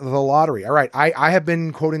won the lottery. All right. I have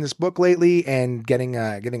been quoting this book lately and getting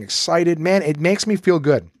excited. Man, it makes me feel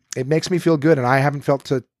good. It makes me feel good. And I haven't felt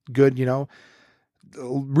good,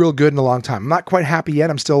 real good in a long time. I'm not quite happy yet.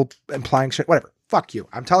 I'm still implying shit. Whatever. Fuck you.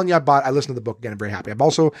 I'm telling you, I listened to the book again. I'm very happy. I've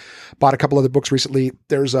also bought a couple other books recently.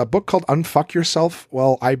 There's a book called Unfuck Yourself.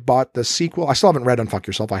 Well, I bought the sequel. I still haven't read Unfuck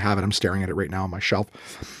Yourself. I have it. I'm staring at it right now on my shelf.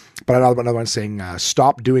 But another one saying,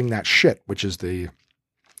 stop doing that shit, which is the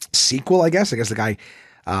sequel, I guess. I guess the guy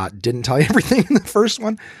didn't tell you everything in the first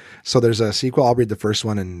one. So there's a sequel. I'll read the first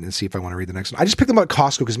one and see if I want to read the next one. I just picked them up at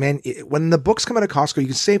Costco because, man, when the books come out of Costco, you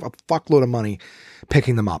can save a fuckload of money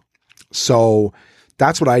picking them up. So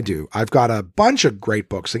that's what I do. I've got a bunch of great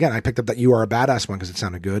books. Again, I picked up that You Are a Badass one because it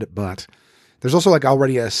sounded good, but there's also like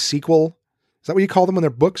already a sequel. Is that what you call them when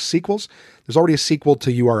they're books, sequels? There's already a sequel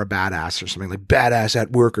to You Are a Badass or something like Badass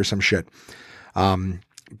at Work or some shit.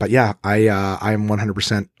 But yeah, I'm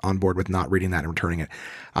 100% on board with not reading that and returning it.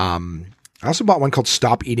 I also bought one called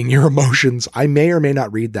Stop Eating Your Emotions. I may or may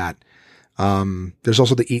not read that. There's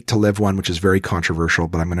also the Eat to Live one, which is very controversial,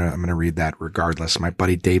 but I'm going to read that regardless. My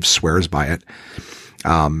buddy Dave swears by it.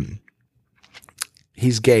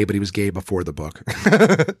 He's gay, but he was gay before the book.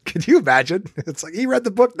 Could you imagine? It's like he read the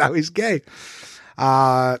book. Now he's gay.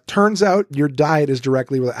 Turns out your diet is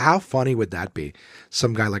directly with, how funny would that be?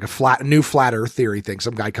 Some guy like a new flat earth theory thing.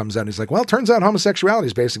 Some guy comes out and he's like, well, it turns out homosexuality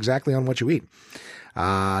is based exactly on what you eat.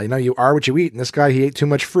 You are what you eat. And this guy, he ate too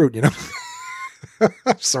much fruit,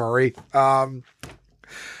 I'm sorry.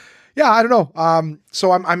 Yeah, I don't know.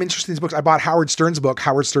 So I'm interested in these books. I bought Howard Stern's book.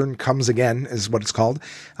 Howard Stern Comes Again is what it's called.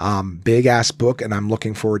 Big ass book. And I'm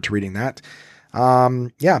looking forward to reading that.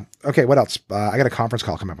 Yeah. Okay. What else? I got a conference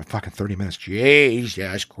call coming up in fucking 30 minutes.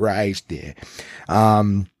 Jesus Christ.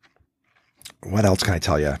 What else can I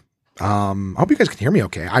tell you? I hope you guys can hear me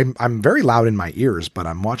okay. I'm very loud in my ears, but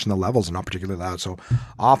I'm watching the levels and not particularly loud. So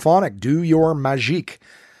Auphonic, do your magique.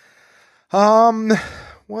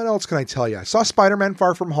 What else can I tell you? I saw Spider-Man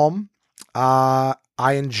Far From Home. I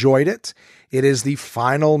enjoyed it. It is the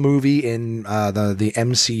final movie in the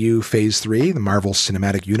MCU Phase 3, the Marvel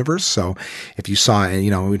Cinematic Universe. So if you saw,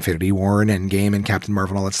 Infinity War and Endgame and Captain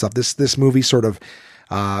Marvel and all that stuff, this movie sort of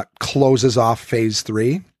closes off Phase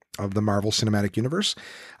 3 of the Marvel Cinematic Universe.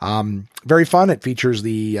 Very fun. It features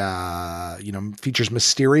features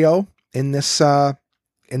Mysterio in this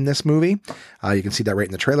movie. You can see that right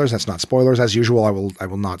in the trailers. That's not spoilers. As usual, I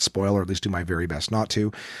will not spoil, or at least do my very best not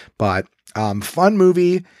to. But fun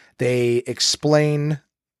movie. They explain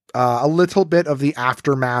a little bit of the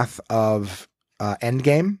aftermath of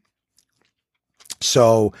Endgame.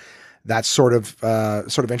 So that's sort of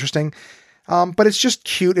interesting. But it's just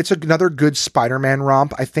cute. It's another good Spider-Man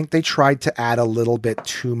romp. I think they tried to add a little bit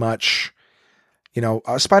too much.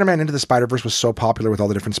 Spider-Man Into the Spider-Verse was so popular with all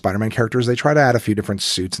the different Spider-Man characters. They try to add a few different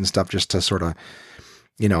suits and stuff just to sort of,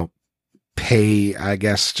 pay, I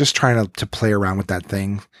guess, just trying to play around with that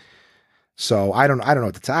thing. So I don't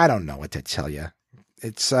know what to tell you.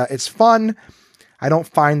 It's fun. I don't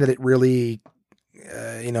find that it really,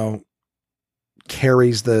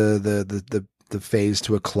 carries the phase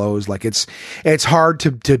to a close. Like it's hard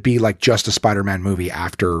to be like just a Spider-Man movie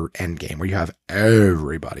after Endgame where you have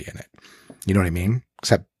everybody in it. You know what I mean?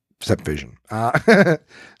 Except Vision.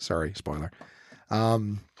 Sorry, spoiler.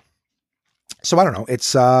 So I don't know.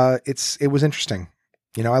 It was interesting.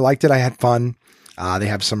 I liked it. I had fun. They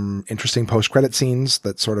have some interesting post-credit scenes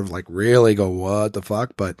that sort of like really go, what the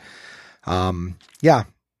fuck? But, yeah.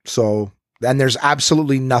 So, and there's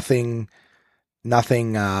absolutely nothing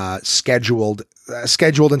scheduled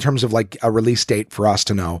in terms of like a release date for us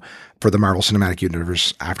to know for the Marvel Cinematic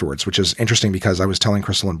Universe afterwards, which is interesting because I was telling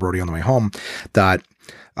Crystal and Brody on the way home that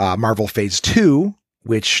Marvel Phase 2,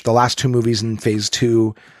 which the last two movies in Phase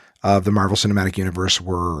 2 of the Marvel Cinematic Universe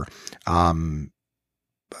were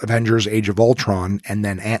Avengers Age of Ultron and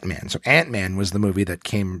then Ant-Man. So Ant-Man was the movie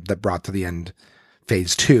that brought to the end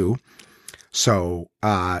Phase 2. So,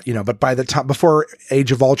 but by the time, before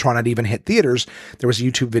Age of Ultron had even hit theaters, there was a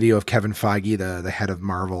YouTube video of Kevin Feige, the head of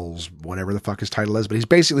Marvel's, whatever the fuck his title is, but he's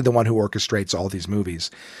basically the one who orchestrates all these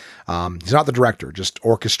movies. He's not the director, just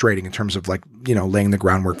orchestrating in terms of like, laying the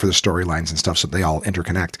groundwork for the storylines and stuff so they all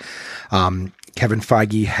interconnect. Kevin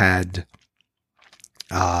Feige had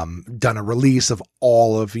done a release of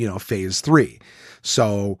all of, Phase 3.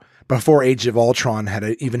 So before Age of Ultron had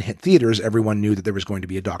even hit theaters, everyone knew that there was going to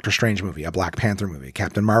be a Doctor Strange movie, a Black Panther movie, a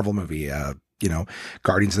Captain Marvel movie,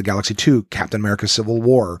 Guardians of the Galaxy 2, Captain America Civil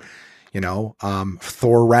War,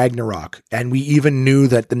 Thor Ragnarok. And we even knew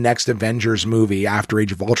that the next Avengers movie after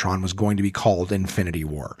Age of Ultron was going to be called Infinity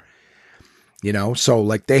War. So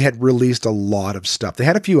like they had released a lot of stuff. They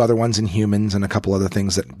had a few other ones, Inhumans and a couple other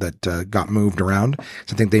things that got moved around.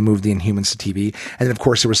 So I think they moved the Inhumans to TV. And then of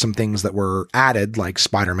course there were some things that were added like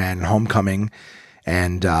Spider-Man and Homecoming.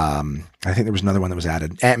 And, I think there was another one that was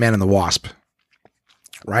added, Ant-Man and the Wasp.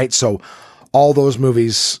 Right. So all those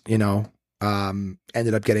movies,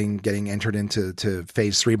 ended up getting entered into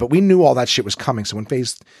Phase 3, but we knew all that shit was coming. So when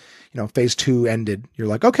Phase 2 ended, you're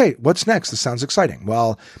like, okay, what's next? This sounds exciting.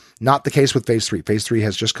 Well, not the case with Phase 3. Phase 3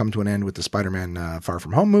 has just come to an end with the Spider-Man Far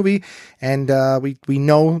From Home movie. And we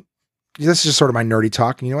know, this is just sort of my nerdy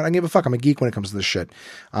talk. You know what? I don't give a fuck. I'm a geek when it comes to this shit.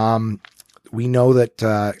 We know that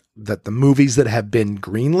the movies that have been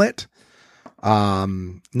greenlit,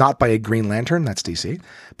 not by a Green Lantern, that's DC,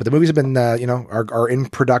 but the movies have been, are in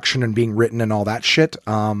production and being written and all that shit.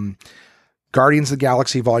 Guardians of the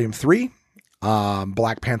Galaxy Volume 3,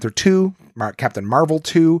 Black Panther 2, Captain Marvel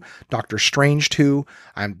 2, Doctor Strange 2.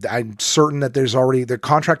 I'm certain that there's already the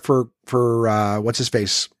contract for what's his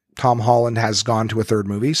face, Tom Holland, has gone to a third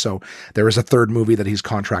movie, so there is a third movie that he's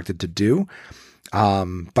contracted to do.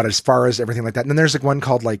 But as far as everything like that, and then there's like one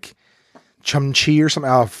called like Chum-Chi or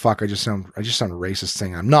something. Oh fuck, I just sound racist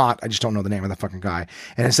saying I'm not. I just don't know the name of the fucking guy.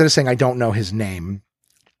 And instead of saying I don't know his name,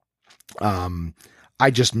 I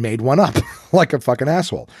just made one up like a fucking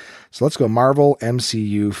asshole. So let's go Marvel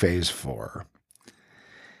MCU Phase 4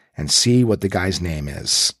 and see what the guy's name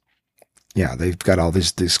is. Yeah, they've got all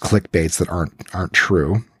these clickbaits that aren't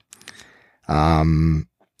true.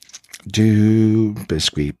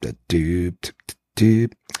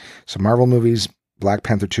 So Marvel movies, Black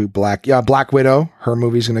Panther 2, Black Widow, her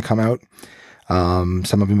movie's going to come out.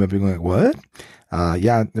 Some of you might be going, what?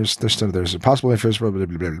 Yeah, there's a possible interest, blah, blah,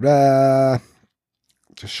 blah, blah, blah.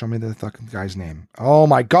 Just show me the fucking guy's name. Oh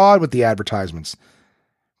my God, with the advertisements.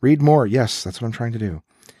 Read more. Yes, that's what I'm trying to do.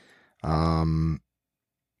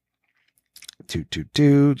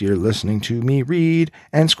 You're listening to me read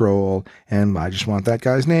and scroll, and I just want that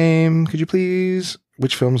guy's name. Could you please?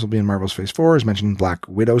 Which films will be in Marvel's Phase 4? As mentioned, Black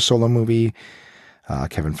Widow solo movie.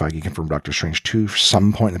 Kevin Feige confirmed Doctor Strange 2 for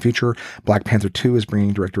some point in the future. Black Panther 2 is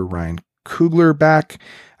bringing director Ryan Coogler back.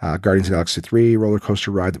 Guardians of the Galaxy 3 roller coaster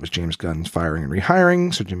ride that was James Gunn's firing and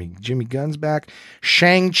rehiring. So Jimmy Gunn's back.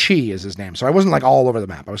 Shang-Chi is his name. So I wasn't like all over the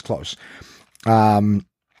map. I was close.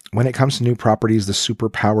 When it comes to new properties, the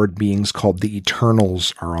super-powered beings called the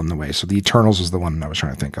Eternals are on the way. So the Eternals is the one I was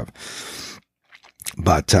trying to think of.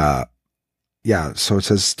 But yeah, so it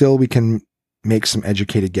says still we can make some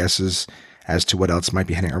educated guesses as to what else might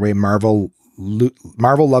be heading our way. Marvel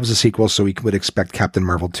loves a sequel, so we would expect Captain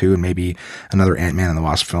Marvel 2 and maybe another Ant-Man and the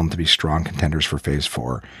Wasp film to be strong contenders for Phase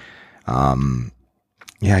 4.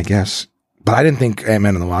 Yeah, I guess. But I didn't think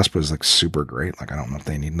Ant-Man and the Wasp was like super great. Like, I don't know if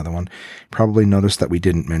they need another one. Probably noticed that we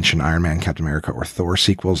didn't mention Iron Man, Captain America, or Thor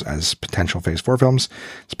sequels as potential Phase 4 films.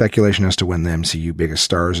 Speculation as to when the MCU biggest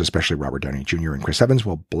stars, especially Robert Downey Jr. and Chris Evans,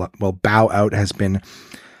 will bow out has been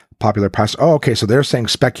popular past. Oh, okay. So they're saying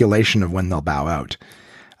speculation of when they'll bow out.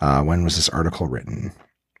 When was this article written?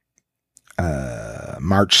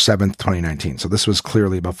 March 7th, 2019. So this was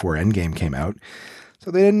clearly before Endgame came out. So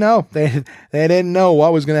they didn't know. They didn't know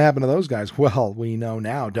what was going to happen to those guys. Well, we know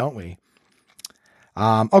now, don't we?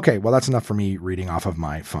 Okay, well, that's enough for me reading off of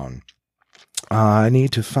my phone. I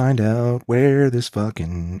need to find out where this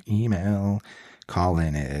fucking email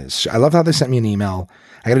call-in is. I love how they sent me an email.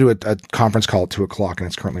 I got to do a conference call at 2 o'clock, and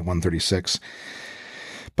it's currently 1:36.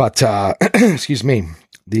 But, excuse me,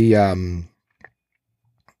 the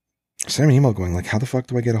sent me an email going like, how the fuck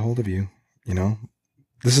do I get a hold of you? You know,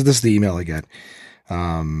 this is the email I get.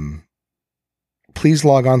 Please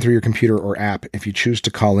log on through your computer or app. If you choose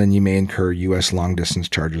to call in, you may incur U.S. long distance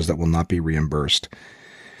charges that will not be reimbursed.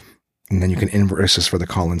 And then you can invoice us for the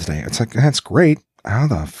call in today. It's like, that's great. How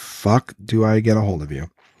the fuck do I get a hold of you?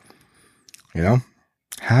 You know,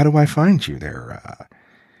 how do I find you there?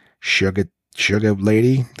 Sugar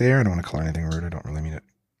lady there. I don't want to call her anything rude. I don't really mean it.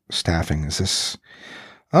 Staffing. Is this?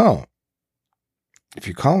 Oh, if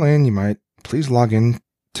you call in, you might please log in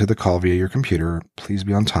to the call via your computer. Please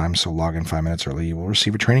be on time, so log in 5 minutes early. You will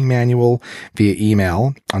receive a training manual via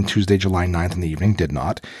email on Tuesday, July 9th in the evening. Did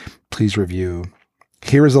not. Please review.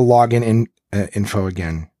 Here is the login info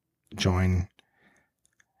again. Join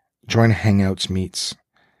Hangouts Meets.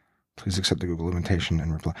 Please accept the Google invitation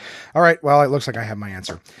and reply. All right. Well, it looks like I have my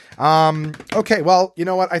answer. Okay. Well, you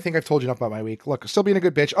know what? I think I've told you enough about my week. Look, still being a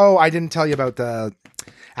good bitch. Oh, I didn't tell you about the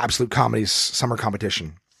Absolute Comedies summer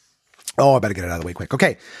competition. Oh, I better get it out of the way quick.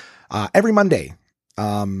 Okay. Every Monday,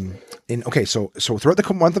 so throughout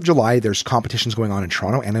the month of July, there's competitions going on in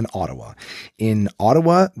Toronto and in Ottawa. In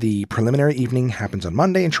Ottawa, the preliminary evening happens on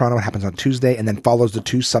Monday. In Toronto, it happens on Tuesday, and then follows the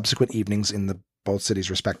 2 subsequent evenings in the both cities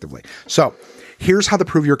respectively. So here's how the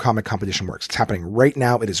Prove Your Comic competition works. It's happening right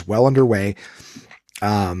now. It is well underway.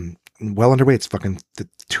 It's fucking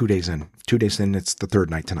 2 days in. 2 days in, it's the third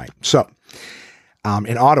night tonight. So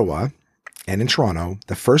in Ottawa and in Toronto,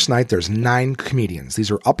 the first night, there's 9 comedians. These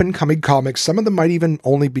are up-and-coming comics. Some of them might even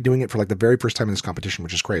only be doing it for like the very first time in this competition,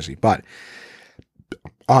 which is crazy. But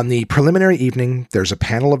on the preliminary evening, there's a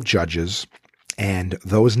panel of judges, and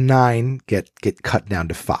those 9 get cut down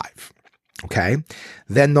to 5. Okay.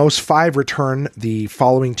 Then those 5 return the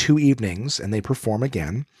following 2 evenings, and they perform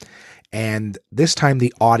again. And this time,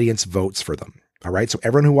 the audience votes for them. All right. So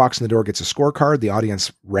everyone who walks in the door gets a scorecard. The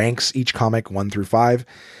audience ranks each comic 1 through 5.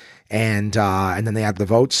 And then they add the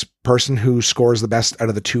votes. Person who scores the best out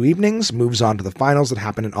of the 2 evenings moves on to the finals that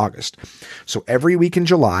happen in August. So every week in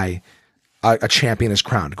July, a champion is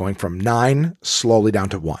crowned, going from 9 slowly down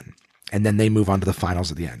to 1. And then they move on to the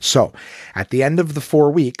finals at the end. So at the end of the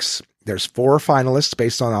 4 weeks, there's 4 finalists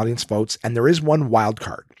based on audience votes, and there is 1 wild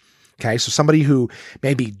card. Okay, so somebody who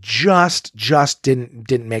maybe just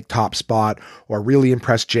didn't make top spot, or really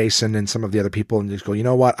impressed Jason and some of the other people, and just go, you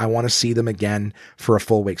know what, I want to see them again for a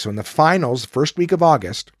full week. So in the finals, first week of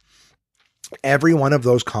August, every one of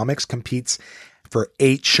those comics competes for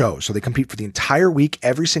 8 shows. So they compete for the entire week,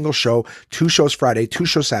 every single show, 2 shows Friday, 2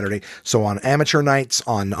 shows Saturday. So on amateur nights,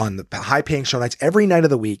 on the high paying show nights, every night of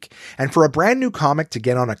the week. And for a brand new comic to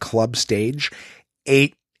get on a club stage,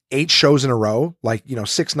 8 shows in a row,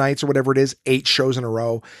 6 nights or whatever it is, 8 shows in a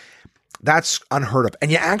row. That's unheard of.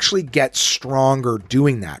 And you actually get stronger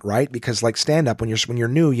doing that, right? Because like stand up, when you're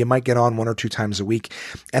new, you might get on 1 or 2 times a week.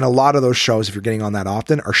 And a lot of those shows, if you're getting on that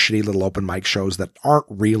often, are shitty little open mic shows that aren't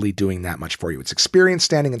really doing that much for you. It's experience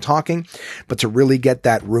standing and talking, but to really get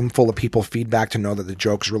that room full of people feedback to know that the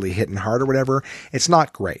joke's really hitting hard or whatever, it's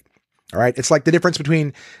not great. All right. It's like the difference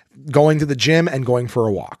between going to the gym and going for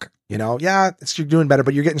a walk. Yeah, you're doing better,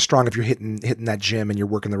 but you're getting strong if you're hitting that gym and you're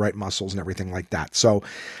working the right muscles and everything like that. So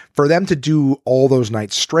for them to do all those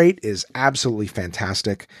nights straight is absolutely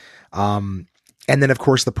fantastic. And then of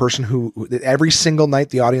course the person who every single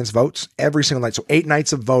night the audience votes every single night. So 8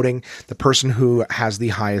 nights of voting, the person who has the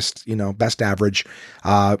highest, best average,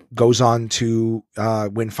 goes on to,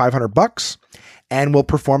 win $500 and will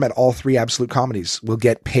perform at all 3 Absolute Comedies. Will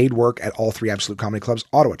get paid work at all 3 Absolute Comedy Clubs,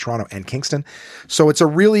 Ottawa, Toronto, and Kingston. So it's a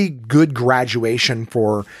really good graduation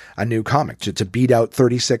for a new comic to beat out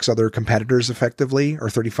 36 other competitors effectively, or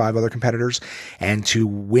 35 other competitors, and to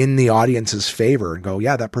win the audience's favor and go,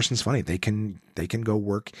 yeah, that person's funny. They can go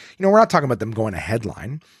work. We're not talking about them going a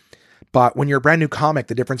headline. But when you're a brand new comic,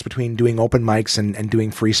 the difference between doing open mics and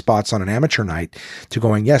doing free spots on an amateur night to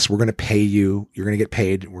going, yes, we're going to pay you, you're going to get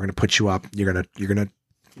paid, we're going to put you up, you're going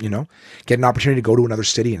to, get an opportunity to go to another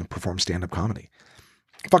city and perform stand-up comedy.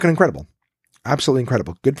 Fucking incredible. Absolutely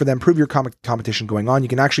incredible. Good for them. Prove your comic competition going on. You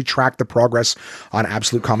can actually track the progress on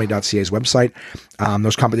absolutecomedy.ca's website.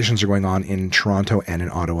 Those competitions are going on in Toronto and in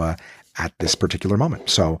Ottawa at this particular moment.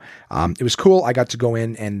 So it was cool. I got to go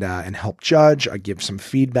in and help judge. I give some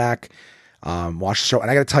feedback, watch the show.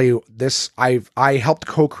 And I got to tell you this, I helped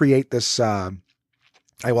co-create this. I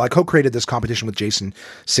co-created this competition with Jason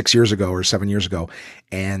 6 years ago or 7 years ago.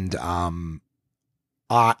 And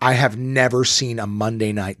I have never seen a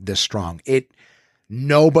Monday night this strong.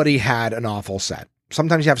 Nobody had an awful set.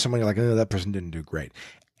 Sometimes you have someone you're like, oh, that person didn't do great.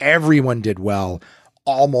 Everyone did well.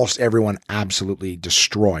 Almost everyone absolutely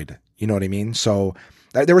destroyed. You know what I mean? So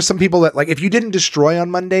there were some people that, like, if you didn't destroy on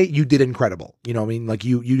Monday, you did incredible. You know what I mean? Like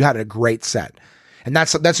you had a great set. And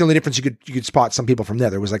that's the only difference. You could spot some people from there.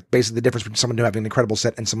 There was like basically the difference between someone having an incredible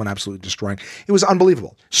set and someone absolutely destroying. It was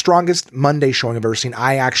unbelievable. Strongest Monday showing I've ever seen.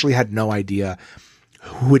 I actually had no idea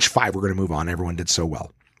which 5 were going to move on. Everyone did so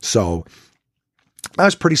well. So that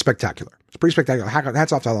was pretty spectacular. It's pretty spectacular.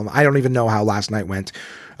 Hats off to all of them. I don't even know how last night went.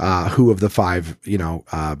 Who of the 5,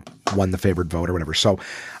 won the favored vote or whatever. So,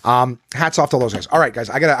 hats off to all those guys. All right, guys.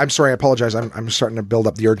 I'm sorry. I apologize. I'm starting to build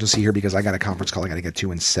up the urgency here because I got a conference call I got to get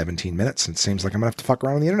to in 17 minutes. And it seems like I'm gonna have to fuck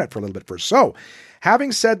around on the internet for a little bit first. So,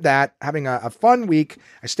 having said that, having a fun week,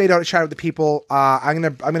 I stayed out to chat with the people. I'm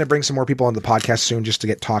gonna bring some more people on the podcast soon just to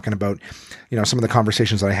get talking about, some of the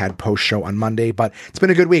conversations that I had post show on Monday. But it's been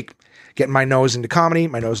a good week. Getting my nose into comedy,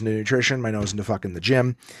 my nose into nutrition, my nose into fucking the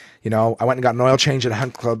gym. I went and got an oil change at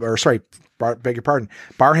Hunt Club, beg your pardon,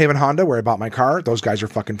 Barrhaven Honda, where I bought my car. Those guys are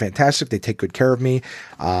fucking fantastic. They take good care of me.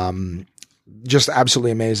 Just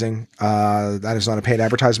absolutely amazing. That is not a paid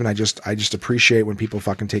advertisement. I just appreciate when people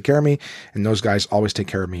fucking take care of me, and those guys always take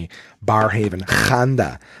care of me. Barrhaven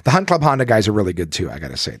Honda. The Hunt Club Honda guys are really good too, I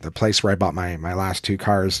gotta say. The place where I bought my last 2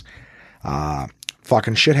 cars,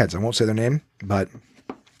 fucking shitheads. I won't say their name, but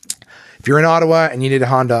if you're in Ottawa and you need a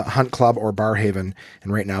Honda, Hunt Club or Barrhaven,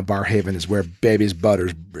 and right now Barrhaven is where bread is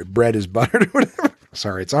buttered or whatever.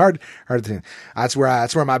 Sorry, it's hard to think. That's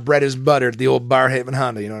where my bread is buttered, the old Barrhaven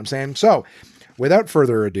Honda, you know what I'm saying? So, without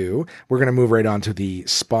further ado, we're going to move right on to the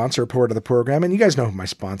sponsor part of the program, and you guys know who my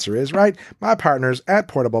sponsor is, right? My partners at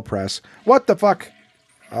Portable Press. What the fuck?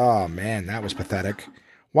 Oh man, that was pathetic.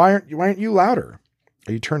 Why aren't you louder?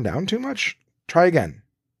 Are you turned down too much? Try again.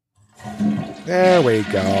 There we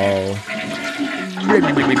go.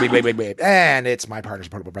 And it's my partners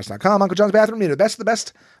at portablepress.com. Uncle John's Bathroom Meter, the best of the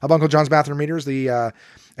best of Uncle John's Bathroom Meters, the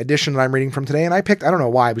edition that I'm reading from today. And I picked, I don't know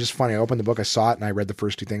why, it was just funny. I opened the book, I saw it, and I read the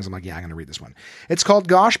first two things. I'm like, yeah, I'm going to read this one. It's called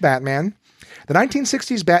Gosh, Batman. The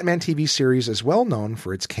 1960s Batman TV series is well known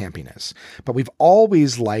for its campiness, but we've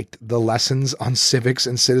always liked the lessons on civics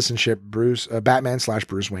and citizenship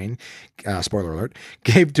Batman/Bruce Wayne, spoiler alert,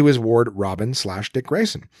 gave to his ward Robin/Dick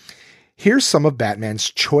Grayson. Here's some of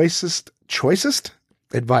Batman's choicest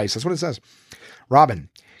advice. That's what it says. Robin,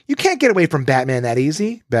 you can't get away from Batman that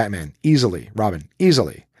easy. Batman, easily. Robin,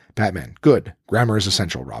 easily. Batman, good. Grammar is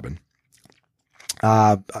essential, Robin.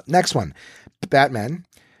 Next one. Batman,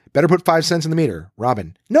 better put 5 cents in the meter.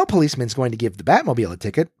 Robin, no policeman's going to give the Batmobile a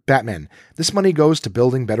ticket. Batman, this money goes to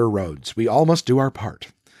building better roads. We all must do our part.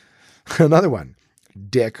 Another one.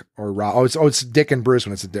 Dick or Rob. It's Dick and Bruce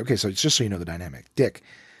when it's a Dick. Okay, so it's just so you know the dynamic. Dick,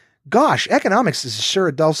 gosh, economics is sure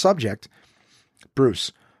a dull subject.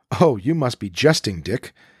 Bruce, oh, you must be jesting,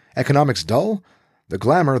 Dick. Economics dull? The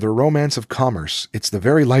glamour, the romance of commerce. It's the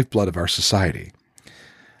very lifeblood of our society.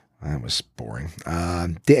 That was boring.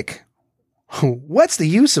 Dick, what's the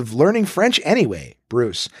use of learning French anyway?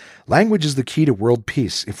 Bruce, language is the key to world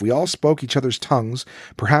peace. If we all spoke each other's tongues,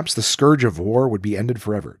 perhaps the scourge of war would be ended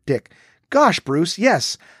forever. Dick, gosh, Bruce,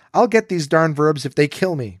 yes, I'll get these darn verbs if they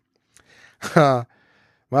kill me. Well,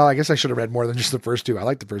 I guess I should have read more than just the first two. I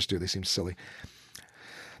like the first two. They seem silly.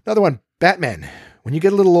 Another one. Batman. When you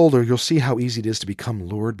get a little older, you'll see how easy it is to become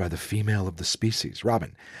lured by the female of the species.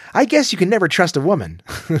 Robin. I guess you can never trust a woman.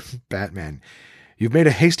 Batman. You've made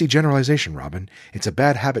a hasty generalization, Robin. It's a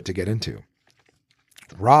bad habit to get into.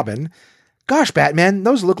 Robin. Gosh, Batman,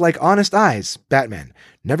 those look like honest eyes. Batman.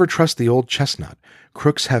 Never trust the old chestnut.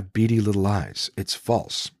 Crooks have beady little eyes. It's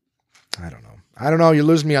false. I don't know. You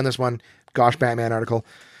lose me on this one. Gosh, Batman article.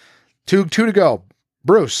 Two to go.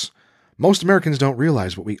 Bruce. Most Americans don't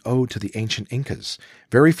realize what we owe to the ancient Incas.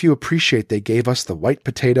 Very few appreciate they gave us the white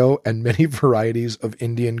potato and many varieties of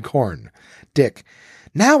Indian corn. Dick.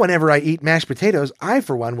 Now whenever I eat mashed potatoes, I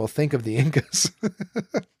for one will think of the Incas.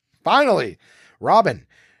 Finally. Robin.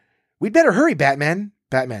 We'd better hurry, Batman.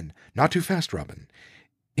 Batman. Not too fast, Robin.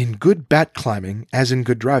 In good bat climbing, as in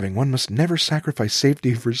good driving, one must never sacrifice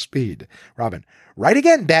safety for speed. Robin. Right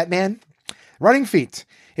again, Batman. Running feet.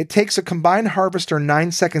 It takes a combined harvester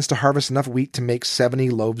 9 seconds to harvest enough wheat to make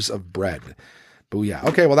 70 loaves of bread. Booyah.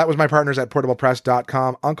 Okay, well, that was my partners at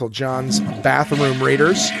portablepress.com, Uncle John's Bathroom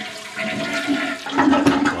Readers.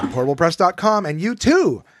 Portablepress.com, and you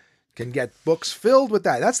too can get books filled with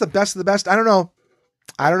that. That's the best of the best. I don't know.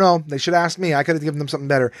 They should ask me. I could have given them something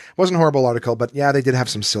better. It wasn't a horrible article, but yeah, they did have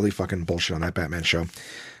some silly fucking bullshit on that Batman show.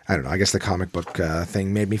 I don't know. I guess the comic book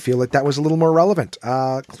thing made me feel like that was a little more relevant.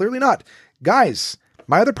 Clearly not. Guys,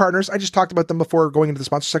 my other partners, I just talked about them before going into the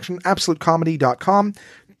sponsor section, absolutecomedy.com,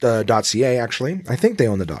 .ca actually. I think they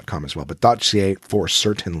own the .com as well, but .ca for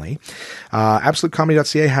certainly.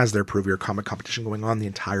 Absolutecomedy.ca has their Prove Your Comic competition going on the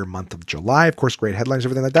entire month of July. Of course, great headlines,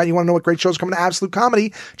 everything like that. You want to know what great shows are coming to Absolute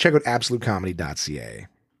Comedy? Check out absolutecomedy.ca.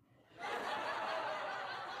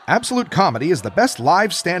 Absolute Comedy is the best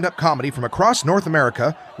live stand-up comedy from across North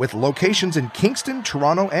America with locations in Kingston,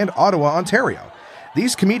 Toronto, and Ottawa, Ontario.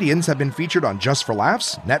 These comedians have been featured on Just for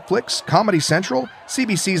Laughs, Netflix, Comedy Central,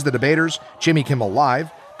 CBC's The Debaters, Jimmy Kimmel Live,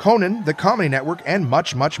 Conan, The Comedy Network, and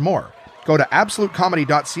much, much more. Go to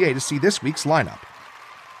absolutecomedy.ca to see this week's lineup.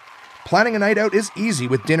 Planning a night out is easy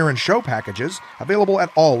with dinner and show packages available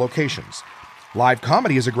at all locations. Live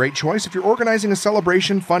comedy is a great choice if you're organizing a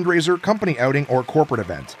celebration, fundraiser, company outing, or corporate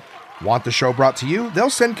event. Want the show brought to you? They'll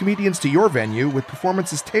send comedians to your venue with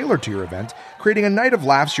performances tailored to your event, creating a night of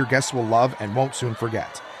laughs your guests will love and won't soon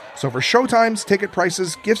forget. So for showtimes, ticket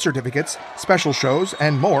prices, gift certificates, special shows,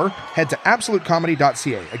 and more, head to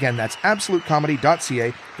absolutecomedy.ca. Again, that's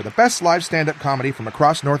absolutecomedy.ca for the best live stand-up comedy from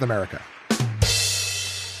across North America.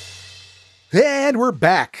 And we're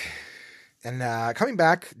back. And coming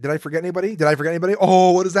back, did I forget anybody?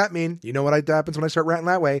 Oh, what does that mean? You know what happens when I start ranting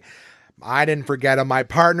that way. I didn't forget them. My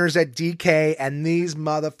partners at DK and these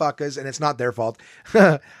motherfuckers, and it's not their fault.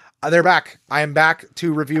 They're back. I am back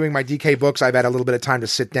to reviewing my DK books. I've had a little bit of time to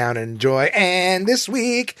sit down and enjoy. And this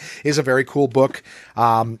week is a very cool book.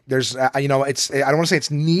 There's, it's, I don't want to say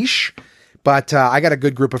it's niche, but I got a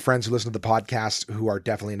good group of friends who listen to the podcast who are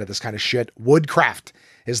definitely into this kind of shit. Woodcraft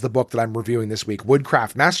is the book that I'm reviewing this week.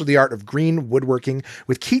 Woodcraft, Master the Art of Green Woodworking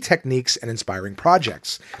with Key Techniques and Inspiring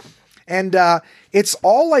Projects. And it's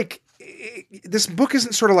all like, this book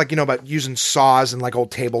isn't sort of like, about using saws and like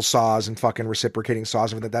old table saws and fucking reciprocating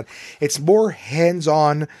saws and everything like that. It's more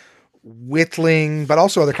hands-on whittling, but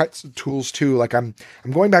also other kinds of tools too. Like I'm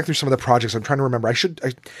going back through some of the projects. I'm trying to remember.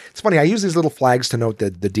 It's funny. I use these little flags to note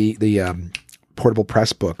the portable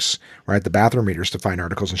press books, right? The bathroom readers to find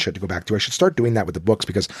articles and shit to go back to. I should start doing that with the books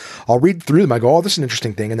because I'll read through them. I go, oh, this is an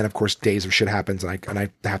interesting thing. And then of course days of shit happens and I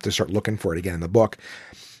have to start looking for it again in the book.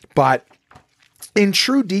 But in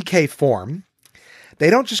true DK form, they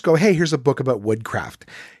don't just go, hey, here's a book about woodcraft.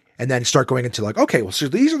 And then start going into like, okay, well, so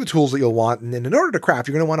these are the tools that you'll want. And then in order to craft,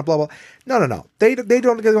 you're going to want to blah, blah. No. They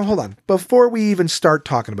don't go, hold on. Before we even start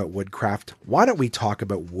talking about woodcraft, why don't we talk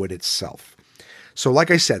about wood itself? So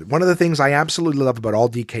like I said, one of the things I absolutely love about all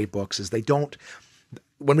DK books is they don't,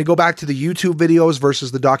 when we go back to the YouTube videos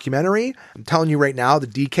versus the documentary, I'm telling you right now, the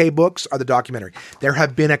DK books are the documentary. There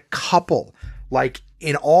have been a couple, like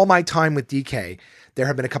in all my time with DK, there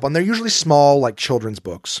have been a couple, and they're usually small, like children's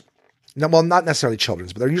books. No, well, not necessarily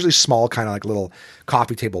children's, but they're usually small, kind of like little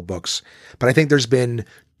coffee table books. But I think there's been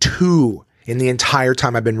 2 in the entire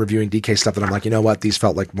time I've been reviewing DK stuff that I'm like, you know what? These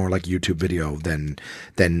felt like more like YouTube video than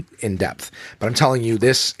in depth. But I'm telling you,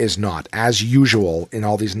 this is not. As usual in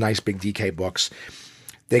all these nice big DK books,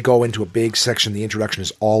 they go into a big section. The introduction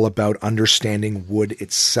is all about understanding wood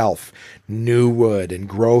itself, new wood and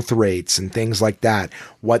growth rates and things like that.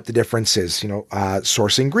 What the difference is,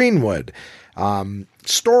 sourcing green wood,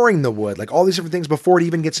 storing the wood, like all these different things before it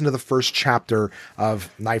even gets into the first chapter of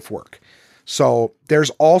knife work. So there's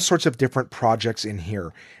all sorts of different projects in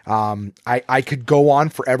here. I could go on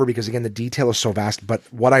forever because again, the detail is so vast, but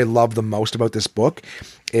what I love the most about this book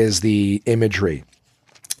is the imagery.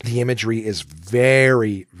 The imagery is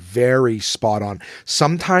very, very spot on.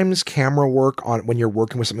 Sometimes camera work on when you're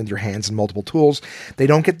working with something with your hands and multiple tools, they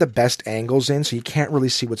don't get the best angles in, so you can't really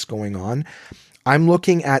see what's going on. I'm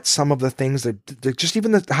looking at some of the things that just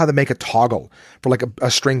even how to make a toggle for like a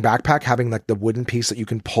string backpack, having like the wooden piece that you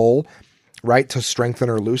can pull, right, to strengthen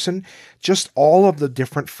or loosen. Just all of the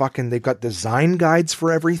different they've got design guides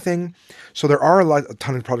for everything. So there are a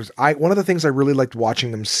ton of projects. One of the things I really liked watching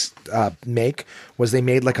them make was they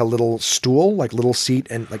made like a little stool, like little seat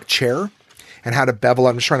and like chair, and how to bevel it.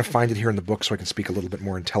 I'm just trying to find it here in the book so I can speak a little bit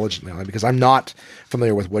more intelligently on it because I'm not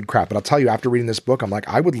familiar with woodcraft. But I'll tell you, after reading this book, I'm like,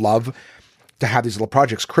 I would love to have these little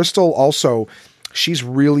projects. Crystal also, she's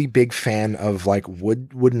really big fan of like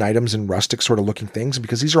wooden items and rustic sort of looking things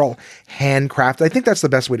because these are all handcrafted. I think that's the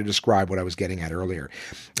best way to describe what I was getting at earlier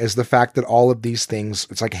is the fact that all of these things,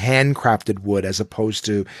 it's like handcrafted wood as opposed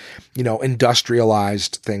to,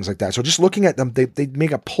 industrialized things like that. So just looking at them, they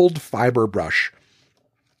make a pulled fiber brush.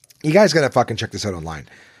 You guys got to fucking check this out online.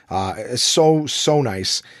 It's so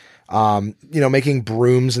nice. Making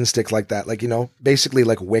brooms and sticks like that, like, basically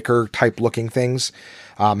like wicker type looking things.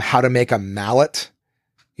 How to make a mallet,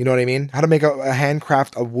 you know what I mean? How to make a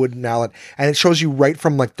handcraft, a wood mallet. And it shows you right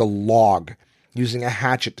from like the log using a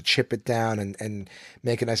hatchet to chip it down and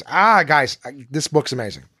make it nice. Guys, this book's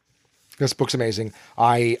amazing. This book's amazing.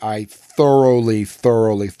 I thoroughly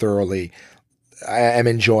am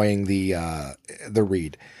enjoying the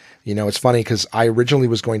read. It's funny because I originally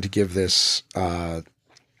was going to give this,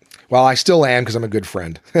 well, I still am because I'm a good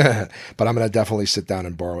friend, but I'm going to definitely sit down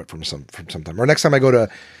and borrow it from some time. Or next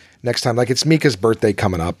time, like it's Mika's birthday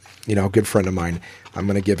coming up, a good friend of mine, I'm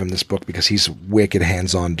going to give him this book because he's wicked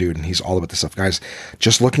hands-on dude and he's all about this stuff. Guys,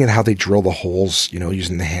 just looking at how they drill the holes,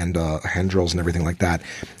 using the hand drills and everything like that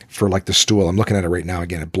for like the stool. I'm looking at it right now.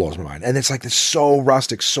 Again, it blows my mind. And it's like, it's so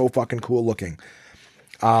rustic, so fucking cool looking.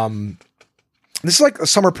 This is like a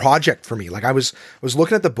summer project for me. Like I was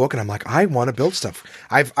looking at the book and I'm like, I want to build stuff.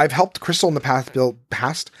 I've helped Crystal in the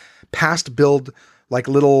past build like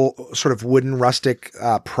little sort of wooden rustic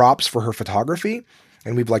props for her photography.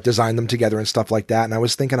 And we've like designed them together and stuff like that. And I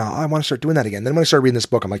was thinking, I want to start doing that again. Then when I started reading this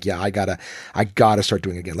book, I'm like, yeah, I gotta start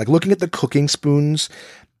doing it again. Like looking at the cooking spoons,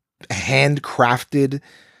 handcrafted,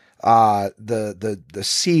 the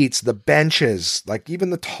seats, the benches, like even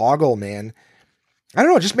the toggle, man. I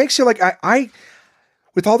don't know. It just makes you like, I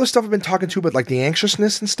with all the stuff I've been talking to, but like the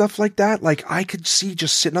anxiousness and stuff like that, like I could see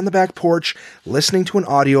just sitting on the back porch, listening to an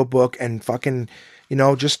audiobook and fucking,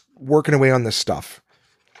 just working away on this stuff.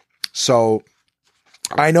 So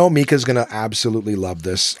I know Mika's going to absolutely love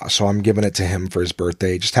this. So I'm giving it to him for his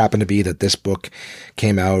birthday. It just happened to be that this book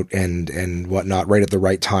came out and whatnot right at the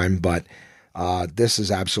right time. But this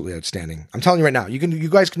is absolutely outstanding. I'm telling you right now, you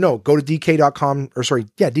guys can know, go to dk.com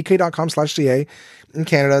dk.com/ca in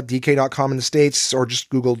Canada, dk.com in the States, or just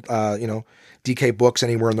Google, DK books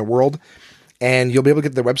anywhere in the world. And you'll be able to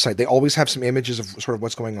get to their website. They always have some images of sort of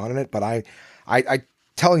what's going on in it. But I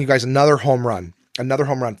telling you guys, another home run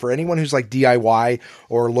for anyone who's like DIY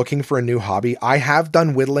or looking for a new hobby. I have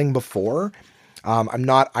done whittling before. I'm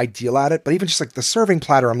not ideal at it, but even just like the serving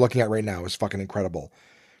platter I'm looking at right now is fucking incredible.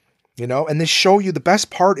 You know, and they show you, the best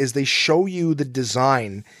part is they show you the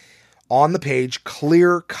design on the page,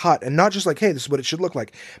 clear cut, and not just like, hey, this is what it should look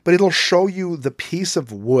like, but it'll show you the piece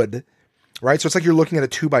of wood, right? So it's like you're looking at a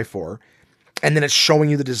 2x4, and then it's showing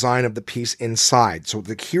you the design of the piece inside. So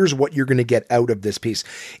like, here's what you're going to get out of this piece.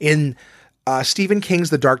 In Stephen King's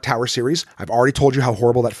The Dark Tower series, I've already told you how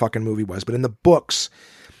horrible that fucking movie was, but in the books,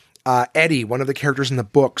 Eddie, one of the characters in the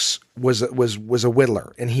books, was a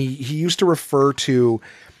whittler, and he used to refer to,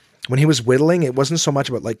 when he was whittling, it wasn't so much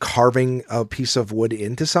about like carving a piece of wood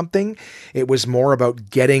into something. It was more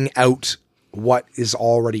about getting out what is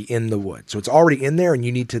already in the wood. So it's already in there and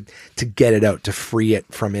you need to get it out, to free it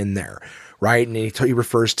from in there. Right. And he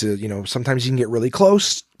refers to, you know, sometimes you can get really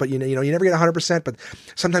close, but you never get 100%, but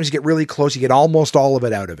sometimes you get really close. You get almost all of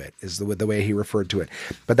it out of it, is the way he referred to it.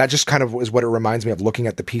 But that just kind of is what it reminds me of, looking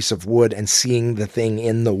at the piece of wood and seeing the thing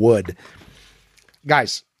in the wood.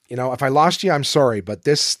 Guys, you know, if I lost you, I'm sorry, but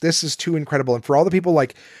this is too incredible. And for all the people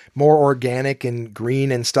like more organic and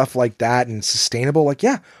green and stuff like that and sustainable, like,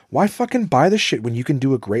 yeah, why fucking buy this shit when you can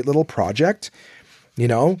do a great little project, you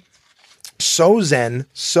know? So zen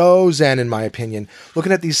in my opinion,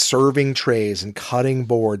 looking at these serving trays and cutting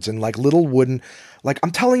boards and like little wooden, like I'm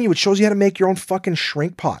telling you, it shows you how to make your own fucking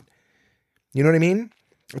shrink pot. You know what I mean?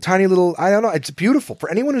 A tiny little, I don't know. It's beautiful for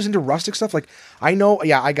anyone who's into rustic stuff. Like I know,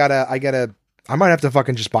 yeah, I might have to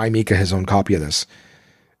fucking just buy Mika his own copy of this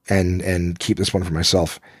and keep this one for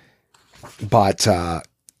myself. But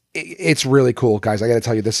it's really cool, guys. I got to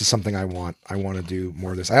tell you, this is something I want. I want to do more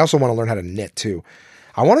of this. I also want to learn how to knit too.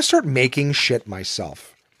 I want to start making shit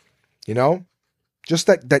myself, you know, just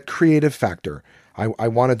that creative factor. I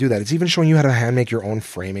want to do that. It's even showing you how to hand make your own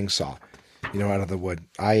framing saw, you know, out of the wood.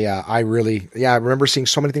 I remember seeing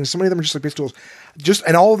so many things. So many of them are just like basic tools,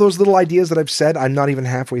 and all of those little ideas that I've said, I'm not even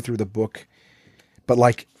halfway through the book, but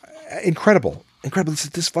like incredible.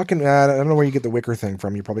 This fucking, I don't know where you get the wicker thing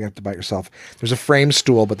from. You're probably gonna have to buy it yourself. There's a frame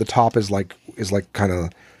stool, but the top is like kind of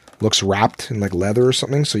looks wrapped in like leather or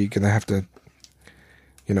something. So you're gonna have to,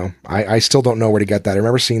 you know, I still don't know where to get that. I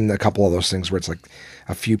remember seeing a couple of those things where it's like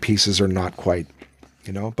a few pieces are not quite,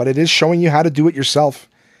 you know, but it is showing you how to do it yourself.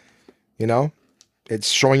 You know, it's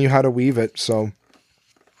showing you how to weave it. So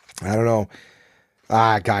I don't know.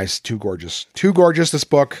 Guys, too gorgeous, this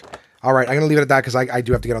book. All right, I'm going to leave it at that because I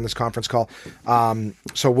do have to get on this conference call.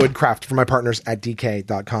 So Woodcraft for my partners at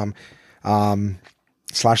dk.com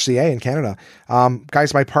 /CA in Canada.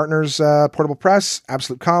 Guys, my partners, Portable Press,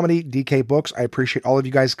 Absolute Comedy, DK Books. I appreciate all of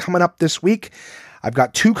you guys coming up this week. I've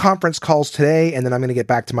got 2 conference calls today, and then I'm going to get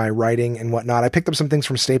back to my writing and whatnot. I picked up some things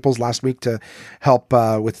from Staples last week to help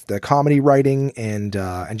with the comedy writing and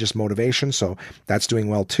just motivation, so that's doing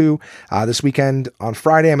well too. This weekend on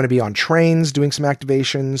Friday, I'm going to be on trains doing some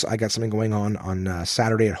activations. I got something going on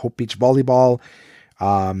Saturday at Hope Beach Volleyball.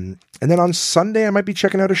 And then on Sunday, I might be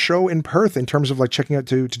checking out a show in Perth in terms of like checking out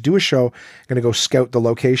to do a show. I'm going to go scout the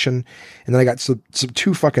location. And then I got some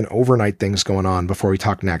 2 fucking overnight things going on before we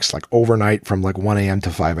talk next, like overnight from like 1 a.m. to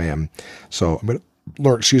 5 a.m. So I'm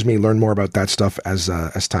going to learn more about that stuff as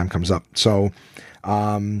time comes up. So,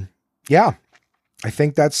 yeah, I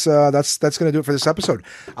think that's going to do it for this episode.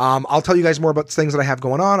 I'll tell you guys more about things that I have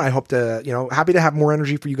going on. I hope to, happy to have more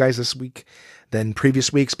energy for you guys this week than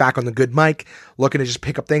previous weeks, back on the good mic, looking to just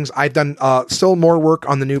pick up things. I've done still more work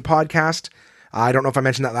on the new podcast. I don't know if I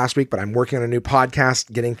mentioned that last week, but I'm working on a new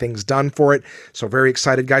podcast, getting things done for it. So very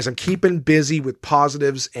excited, guys. I'm keeping busy with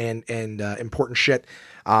positives and important shit.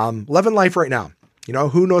 Loving life right now.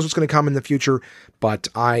 Who knows what's going to come in the future, but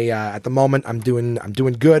at the moment, I'm doing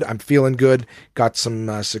good. I'm feeling good. Got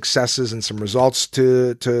some successes and some results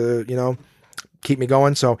to keep me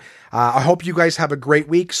going. So I hope you guys have a great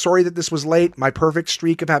week. Sorry that this was late. My perfect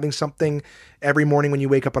streak of having something every morning when you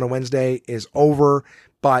wake up on a Wednesday is over,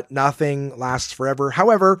 but nothing lasts forever.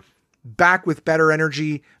 However, back with better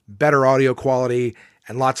energy, better audio quality,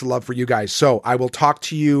 and lots of love for you guys. So I will talk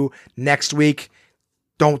to you next week.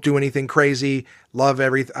 Don't do anything crazy. Love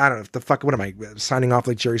everything. I don't know. What am I signing off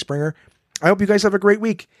like Jerry Springer? I hope you guys have a great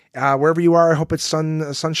week. Wherever you are, I hope it's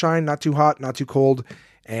sunshine, not too hot, not too cold.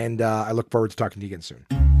 And I look forward to talking to you again soon.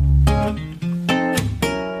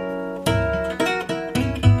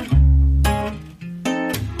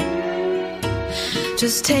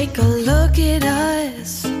 Just take a look at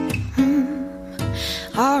us.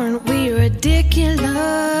 Aren't we ridiculous?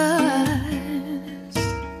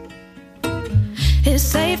 It's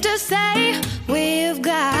safe to say we've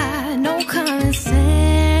got no common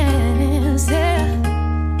sense. Yeah.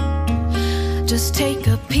 Just take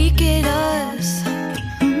a peek at us.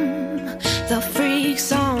 The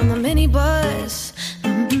freaks on the minibus.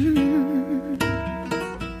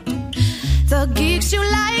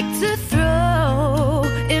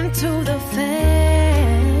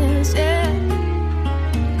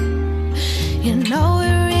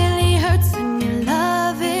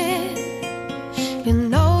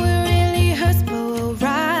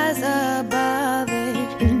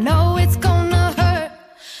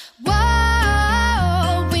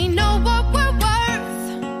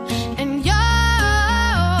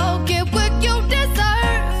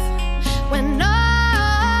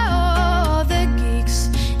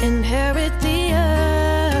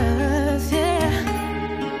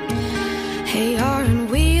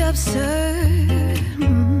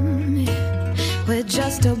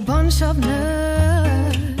 just a bunch of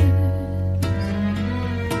nerds.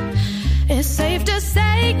 It's safe to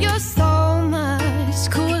say you're so much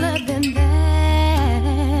cooler than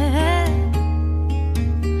that.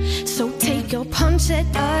 So take your punch at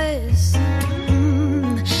us.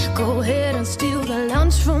 Go ahead and steal the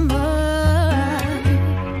lunch from us.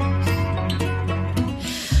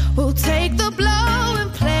 We'll take the blow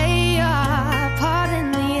and play our part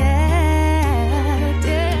in the act,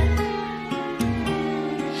 yeah.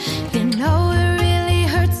 You know it really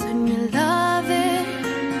hurts when you love it.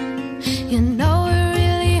 You know it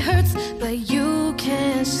really hurts, but you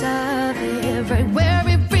can't stop it. Right where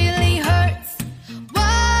it really hurts.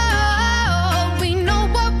 Whoa, we know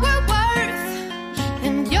what we're worth,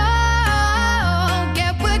 and you'll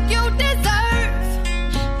get what you deserve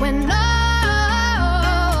when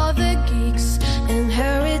all the geeks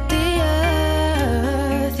inherit the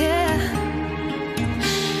earth, yeah.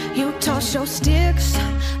 You toss your sticks,